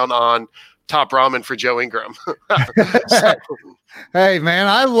doubling down on top ramen for Joe Ingram. Hey man,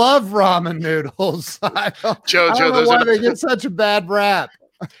 I love ramen noodles. Joe, know why they get such a bad rap.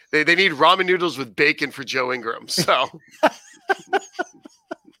 They need ramen noodles with bacon for Joe Ingram. So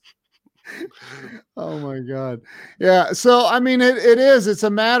oh my God. Yeah. So, I mean, it's a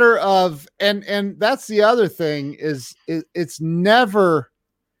matter of, and that's the other thing is it's never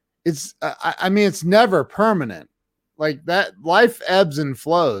permanent. Like that, life ebbs and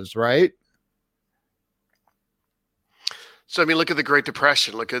flows, right? So, I mean, look at the Great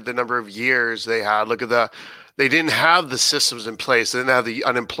Depression. Look at the number of years they had. They didn't have the systems in place. They didn't have the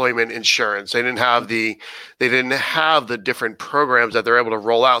unemployment insurance. They didn't have the different programs that they're able to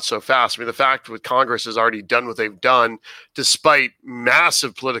roll out so fast. I mean, the fact with Congress has already done what they've done, despite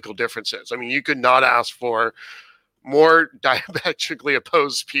massive political differences. I mean, you could not ask for more diametrically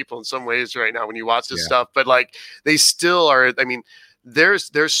opposed people in some ways right now when you watch this stuff. But like, they still are. I mean,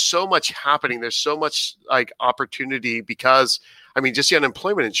 there's so much happening. There's so much like opportunity because, I mean, just the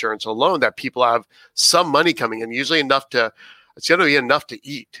unemployment insurance alone, that people have some money coming in, usually it's going to be enough to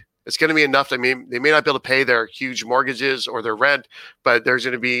eat. It's going to be enough. I mean, they may not be able to pay their huge mortgages or their rent, but there's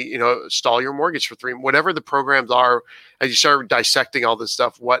going to be, stall your mortgage for 3, whatever the programs are. As you start dissecting all this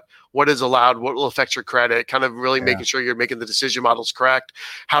stuff, what is allowed, what will affect your credit, kind of really making sure you're making the decision models correct.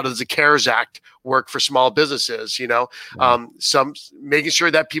 How does the CARES Act work for small businesses? Some making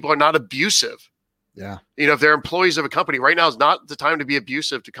sure that people are not abusive. Yeah. If they're employees of a company, right now is not the time to be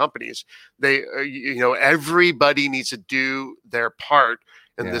abusive to companies. They, everybody needs to do their part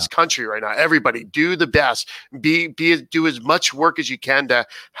in this country right now. Everybody do the best, do as much work as you can to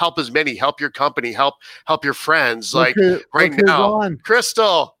help as many, help your company, help your friends. Look right who's now, on.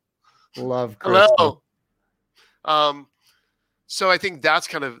 Crystal. Love Crystal. Hello. So I think that's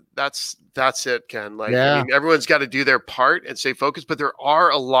it, Ken. Everyone's got to do their part and stay focused, but there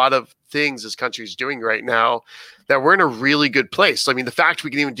are a lot of things this country's doing right now that we're in a really good place. The fact we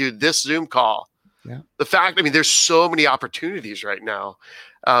can even do this Zoom call, the fact, there's so many opportunities right now.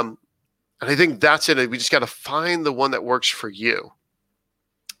 And I think that's it. We just got to find the one that works for you.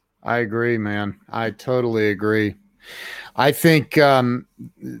 I agree, man. I totally agree. I think,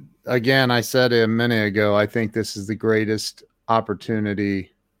 again, I said it a minute ago, I think this is the greatest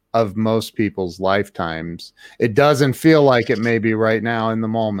opportunity of most people's lifetimes. It doesn't feel like it may be right now in the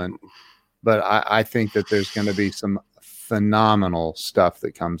moment, but I think that there's going to be some phenomenal stuff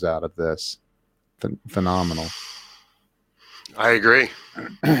that comes out of this. Phenomenal. I agree.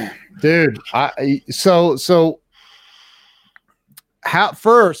 Dude, so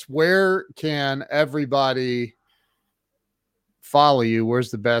first, where can everybody follow you?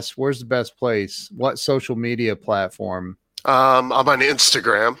 Where's the best place? What social media platform? I'm on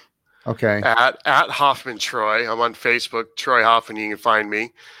Instagram. Okay. At Hoffman Troy. I'm on Facebook, Troy Hoffman. You can find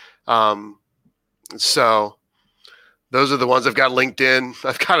me. So those are the ones. I've got LinkedIn.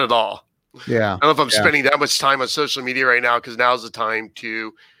 I've got it all. Yeah. I don't know if I'm spending that much time on social media right now, because now's the time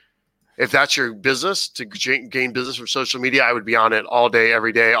to, if that's your business, to gain business from social media, I would be on it all day,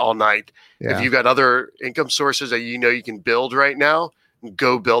 every day, all night. Yeah. If you've got other income sources that you can build right now,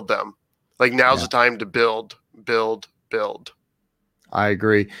 go build them. Now's the time to build. I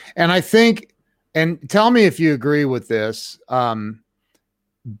agree. And I think, and tell me if you agree with this,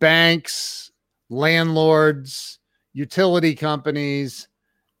 banks, landlords, utility companies,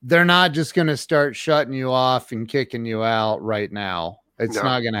 they're not just going to start shutting you off and kicking you out right now. It's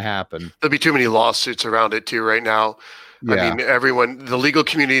not going to happen. There'll be too many lawsuits around it too right now. Yeah. Everyone, the legal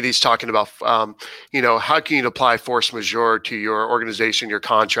community is talking about, how can you apply force majeure to your organization, your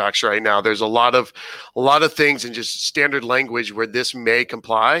contracts right now? There's a lot of things in just standard language where this may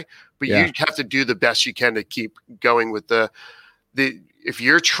comply, but you have to do the best you can to keep going with the if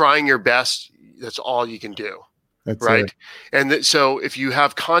you're trying your best, that's all you can do. That's right. It. And so if you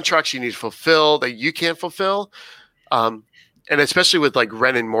have contracts you need to fulfill that you can't fulfill, and especially with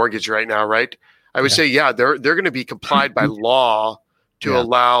rent and mortgage right now, right? I would say, they're going to be complied by law to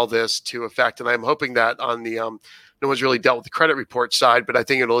allow this to affect. And I'm hoping that on the, no one's really dealt with the credit report side, but I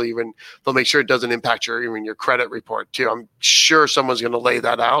think they'll make sure it doesn't impact your credit report too. I'm sure someone's going to lay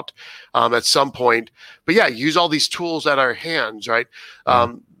that out at some point, but use all these tools at our hands, right?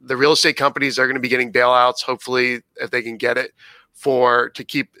 The real estate companies are going to be getting bailouts, hopefully, if they can get it, to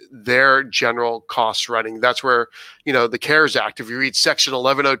keep their general costs running. That's where, the CARES Act, if you read Section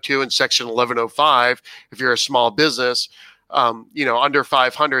 1102 and Section 1105, if you're a small business, under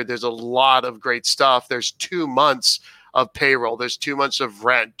 500, there's a lot of great stuff. There's 2 months of payroll. There's 2 months of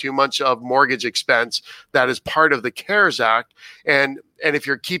rent, 2 months of mortgage expense that is part of the CARES Act. And if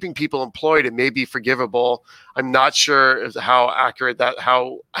you're keeping people employed, it may be forgivable. I'm not sure how accurate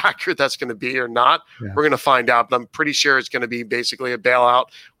that's going to be or not. Yeah. We're going to find out, but I'm pretty sure it's going to be basically a bailout.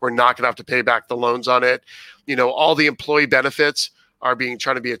 We're not going to have to pay back the loans on it. All the employee benefits are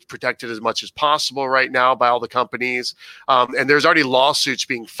trying to be protected as much as possible right now by all the companies. And there's already lawsuits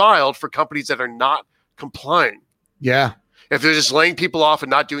being filed for companies that are not complying. Yeah. If they're just laying people off and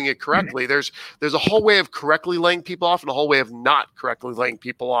not doing it correctly, there's a whole way of correctly laying people off and a whole way of not correctly laying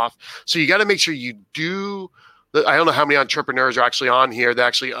people off. So you got to make sure you do. I don't know how many entrepreneurs are actually on here that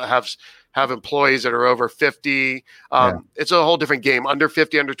actually have employees that are over 50. It's a whole different game. Under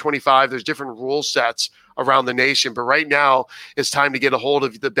 50, under 25, there's different rule sets around the nation. But right now, it's time to get a hold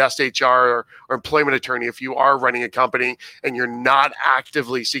of the best HR or employment attorney if you are running a company and you're not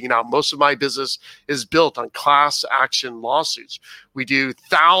actively seeking out. Most of my business is built on class action lawsuits. We do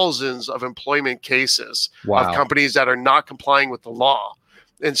thousands of employment cases of companies that are not complying with the law.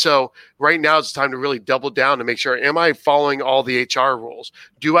 And so right now it's time to really double down to make sure, am I following all the HR rules?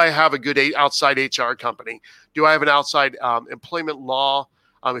 Do I have a good outside HR company? Do I have an outside employment law?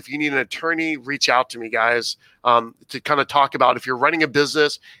 If you need an attorney, reach out to me, guys, to kind of talk about if you're running a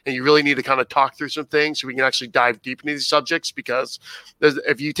business and you really need to kind of talk through some things so we can actually dive deep into these subjects, because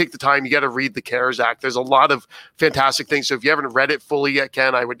if you take the time, you got to read the CARES Act. There's a lot of fantastic things. So if you haven't read it fully yet,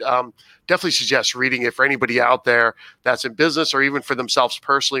 Ken, I would definitely suggest reading it for anybody out there that's in business or even for themselves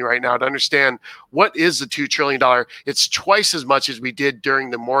personally right now to understand what is the $2 trillion. It's twice as much as we did during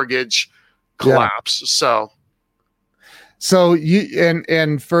the mortgage collapse. So you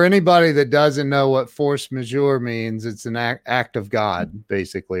and for anybody that doesn't know what force majeure means, it's an act of God,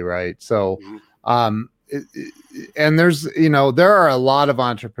 basically, right? So, and there's there are a lot of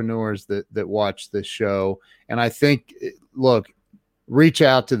entrepreneurs that watch this show, and I think look, reach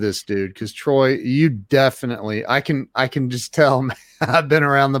out to this dude because Troy, you definitely I can just tell. I've been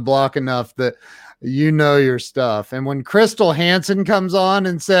around the block enough that you know your stuff, and when Crystal Hansen comes on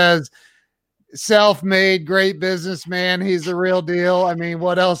and says, self-made, great businessman, he's the real deal. I mean,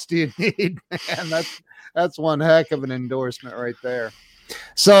 what else do you need, man? That's one heck of an endorsement right there.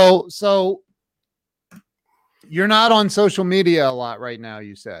 So you're not on social media a lot right now,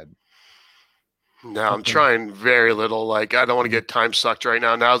 you said. No, I'm trying very little. Like, I don't want to get time sucked right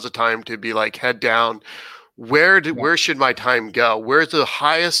now. Now's the time to be like head down. Where should my time go? Where's the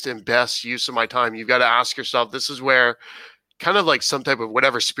highest and best use of my time? You've got to ask yourself, this is where kind of like some type of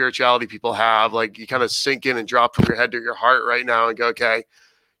whatever spirituality people have, like you kind of sink in and drop from your head to your heart right now and go, okay,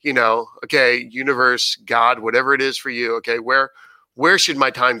 universe, God, whatever it is for you. Okay. Where should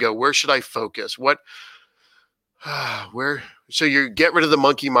my time go? Where should I focus? So you get rid of the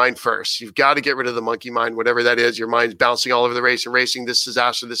monkey mind first. You've got to get rid of the monkey mind, whatever that is. Your mind's bouncing all over the race and racing this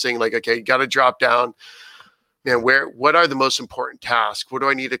disaster, this thing. Like, okay, you got to drop down. Man, what are the most important tasks? What do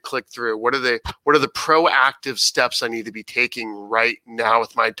I need to click through? What are the proactive steps I need to be taking right now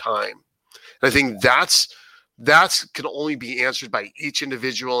with my time? And I think that's can only be answered by each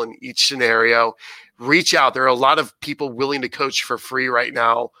individual in each scenario. Reach out. There are a lot of people willing to coach for free right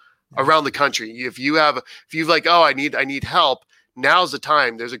now around the country. If you've like, oh, I need help, now's the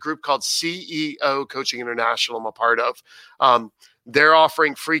time. There's a group called CEO Coaching International I'm a part of. They're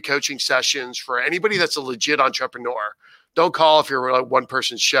offering free coaching sessions for anybody that's a legit entrepreneur. Don't call if you're a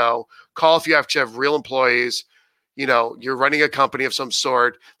one-person show. Call if you actually have real employees. You're running a company of some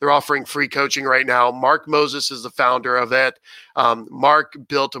sort. They're offering free coaching right now. Mark Moses is the founder of it. Mark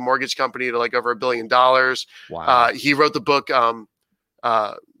built a mortgage company to like over $1 billion. Wow. He wrote the book,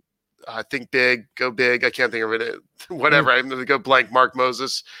 Think Big, Go Big. I can't think of it. Whatever. I'm going to go blank. Mark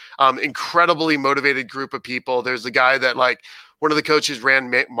Moses. Incredibly motivated group of people. There's a guy that like, one of the coaches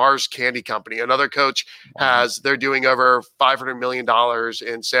ran Mars Candy Company. Another coach they're doing over $500 million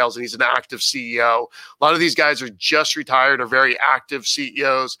in sales, and he's an active CEO. A lot of these guys are just retired or very active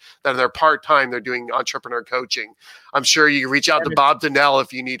CEOs that are part-time. They're doing entrepreneur coaching. I'm sure you can reach out to Bob Donnell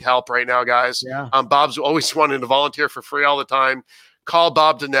if you need help right now, guys. Yeah. Bob's always wanting to volunteer for free all the time. Call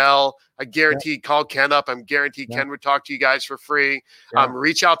Bob Donnell. I guarantee, call Ken up. I'm guaranteed Ken would talk to you guys for free.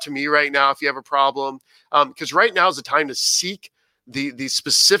 Reach out to me right now if you have a problem. Because right now is the time to seek the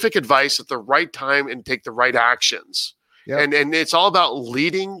specific advice at the right time and take the right actions. And it's all about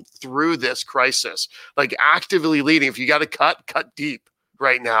leading through this crisis, like actively leading. If you got to cut deep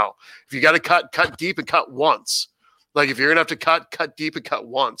right now. If you got to cut deep and cut once. Like if you're going to have to cut deep and cut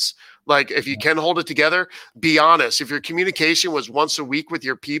once. Like if you can hold it together, be honest. If your communication was once a week with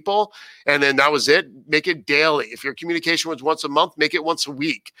your people and then that was it, make it daily. If your communication was once a month, make it once a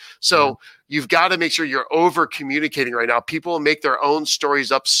week. So you've got to make sure you're over communicating right now. People make their own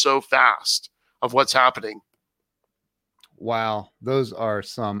stories up so fast of what's happening. Wow, those are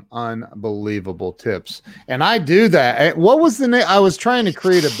some unbelievable tips. And I do that. What was the name? I was trying to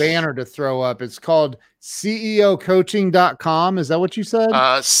create a banner to throw up. It's called ceocoaching.com. Is that what you said?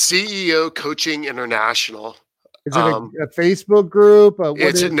 CEO Coaching International. Is it a Facebook group?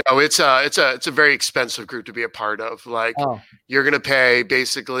 It's a very expensive group to be a part of. Like you're going to pay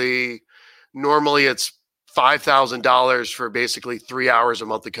basically, normally it's $5,000 for basically 3 hours a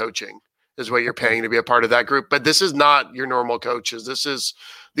month of coaching. Is what you're paying to be a part of that group. But this is not your normal coaches.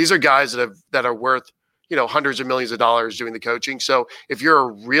 These are guys that are worth, hundreds of millions of dollars doing the coaching. So if you're a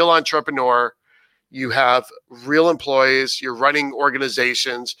real entrepreneur, you have real employees, you're running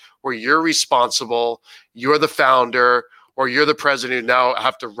organizations where you're responsible, you're the founder, or you're the president who now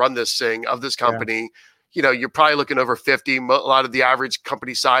have to run this thing of this company. You're probably looking over 50. A lot of the average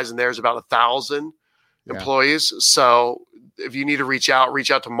company size in there is about 1,000 employees. So if you need to reach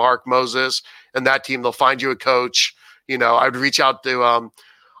out to Mark Moses and that team, they'll find you a coach. I would reach out to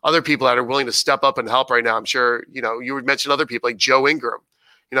other people that are willing to step up and help right now. I'm sure, you would mention other people like Joe Ingram.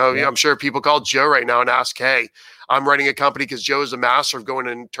 I'm sure people call Joe right now and ask, hey, I'm running a company because Joe is a master of going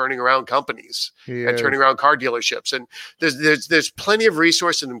and turning around companies and turning around car dealerships. And there's plenty of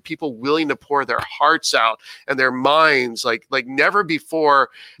resources and people willing to pour their hearts out and their minds like never before.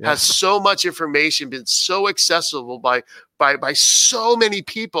 Has so much information been so accessible by so many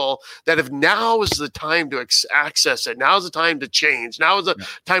people that if now is the time to access it, now is the time to change, now is the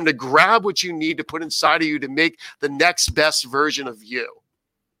time to grab what you need to put inside of you to make the next best version of you.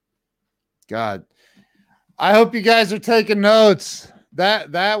 God, I hope you guys are taking notes.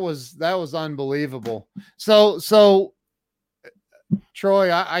 That was unbelievable. So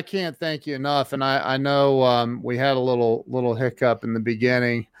Troy, I can't thank you enough. And I know we had a little hiccup in the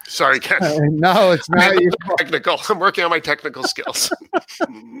beginning. Sorry, Ken. No, it's not technical. I'm working on my technical skills.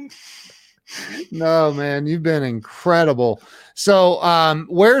 No, man, you've been incredible. So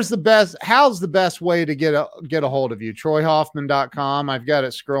how's the best way to get a hold of you? TroyHoffman.com. I've got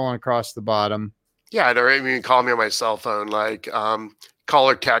it scrolling across the bottom. Yeah, I mean, call me on my cell phone, like call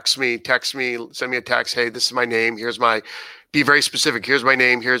or text me, send me a text. Hey, this is my name. Be very specific. Here's my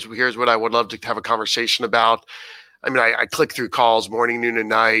name. Here's what I would love to have a conversation about. I mean, I click through calls morning, noon, and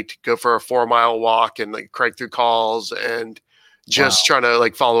night, go for a 4-mile walk and like crank through calls and just trying to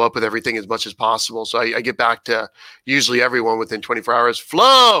like follow up with everything as much as possible. So I get back to usually everyone within 24 hours.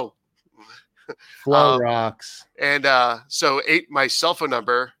 Flow rocks. And my cell phone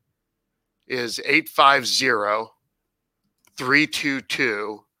number is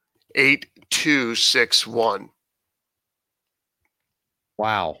 850-322-8261.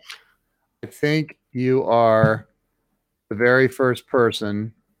 Wow. I think you are the very first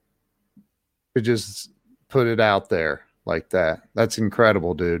person to just put it out there like that. That's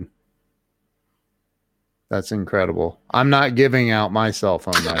incredible, dude. That's incredible. I'm not giving out my cell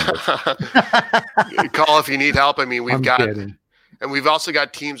phone number. Call if you need help. I mean, we've kidding. And we've also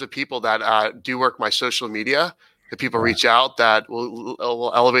got teams of people that do work my social media. If people reach out, that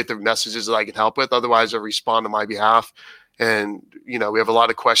will elevate the messages that I can help with. Otherwise, I'll respond on my behalf. And, we have a lot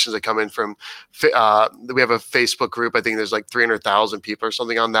of questions that come in from, we have a Facebook group. I think there's like 300,000 people or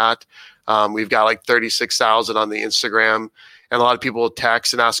something on that. We've got like 36,000 on the Instagram, and a lot of people will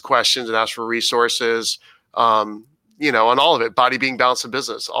text and ask questions and ask for resources, on all of it. Body, being, balance, and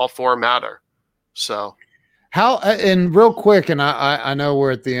business, all 4 matter. So and real quick, and I know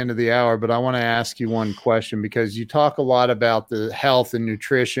we're at the end of the hour, but I want to ask you one question, because you talk a lot about the health and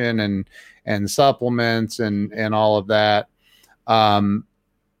nutrition and supplements and all of that.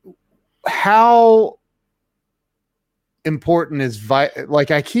 How important is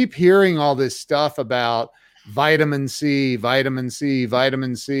like I keep hearing all this stuff about vitamin C, and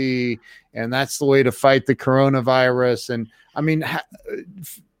that's the way to fight the coronavirus. And I mean,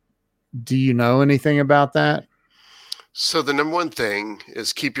 do you know anything about that? So the number one thing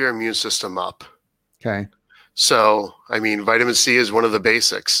is keep your immune system up. Okay. So, I mean, vitamin C is one of the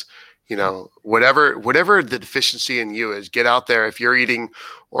basics. Whatever the deficiency in you is, get out there. If you're eating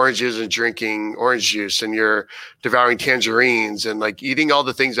oranges and drinking orange juice and you're devouring tangerines and like eating all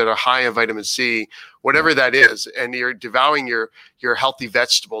the things that are high in vitamin C, whatever that is, and you're devouring your healthy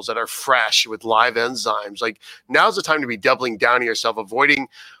vegetables that are fresh with live enzymes, like now's the time to be doubling down on yourself, avoiding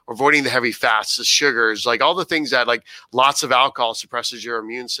the heavy fats, the sugars, like all the things that like lots of alcohol suppresses your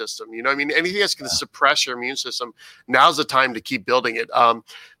immune system. I mean, anything that's going to suppress your immune system, now's the time to keep building it.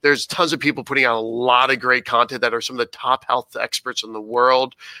 There's tons of people putting out a lot of great content that are some of the top health experts in the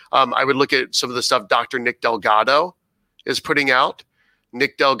world. I would look at some of the stuff Dr. Nick Delgado is putting out.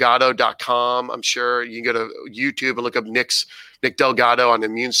 NickDelgado.com. I'm sure you can go to YouTube and look up Nick Delgado on the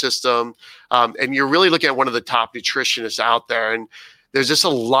immune system. And you're really looking at one of the top nutritionists out there. And there's just a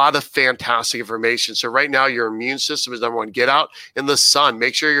lot of fantastic information. So right now, your immune system is number one. Get out in the sun.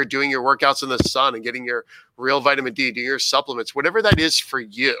 Make sure you're doing your workouts in the sun and getting your real vitamin D, do your supplements, whatever that is for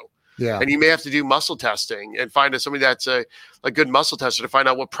you. Yeah. And you may have to do muscle testing and find somebody that's a good muscle tester to find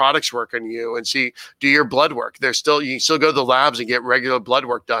out what products work on you and do your blood work. You can still go to the labs and get regular blood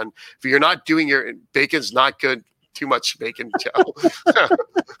work done. If you're not doing bacon's not good. Too much bacon, Joe.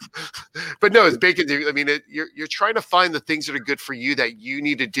 But no, it's bacon. I mean, you're trying to find the things that are good for you that you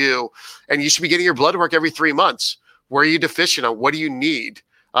need to do. And you should be getting your blood work every 3 months. Where are you deficient on? What do you need?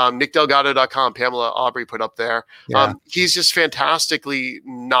 NickDelgado.com, Pamela Aubrey put up there. Yeah. He's just fantastically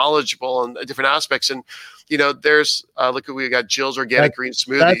knowledgeable on different aspects. And, there's, we got Jill's Organic Green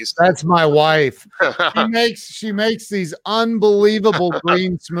Smoothies. That's my wife. She makes these unbelievable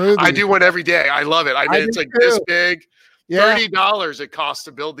green smoothies. I do one every day. I love it. I mean, it's like this big. Yeah. $30 it costs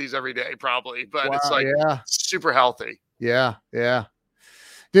to build these every day, probably, but it's like super healthy. Yeah. Yeah.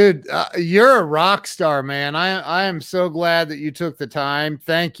 Dude, you're a rock star, man. I am so glad that you took the time.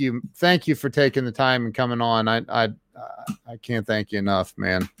 Thank you for taking the time and coming on. I can't thank you enough,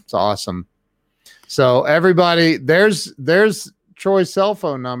 man. It's awesome. So everybody, there's Troy's cell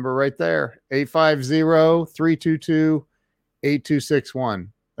phone number right there, 850-322-8261.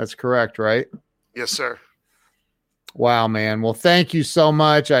 That's correct, right? Yes, sir. Wow, man. Well, thank you so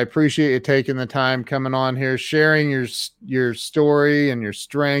much. I appreciate you taking the time coming on here, sharing your story and your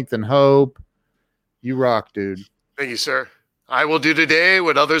strength and hope. You rock, dude. Thank you, sir. I will do today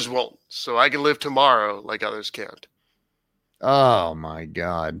what others won't, so I can live tomorrow like others can't. Oh my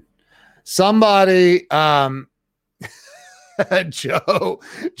God. Somebody, Joe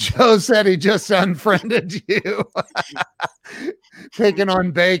said he just unfriended you. Picking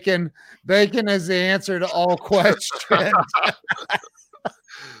on bacon. Bacon is the answer to all questions.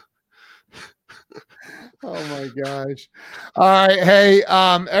 Oh my gosh. All right. Hey,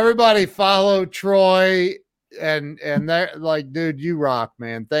 everybody follow Troy and they're like, dude, you rock,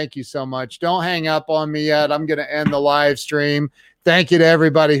 man. Thank you so much. Don't hang up on me yet. I'm going to end the live stream. Thank you to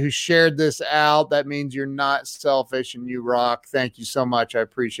everybody who shared this out. That means you're not selfish and you rock. Thank you so much. I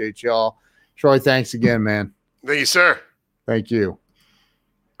appreciate y'all. Troy, thanks again, man. Thank you, sir. Thank you.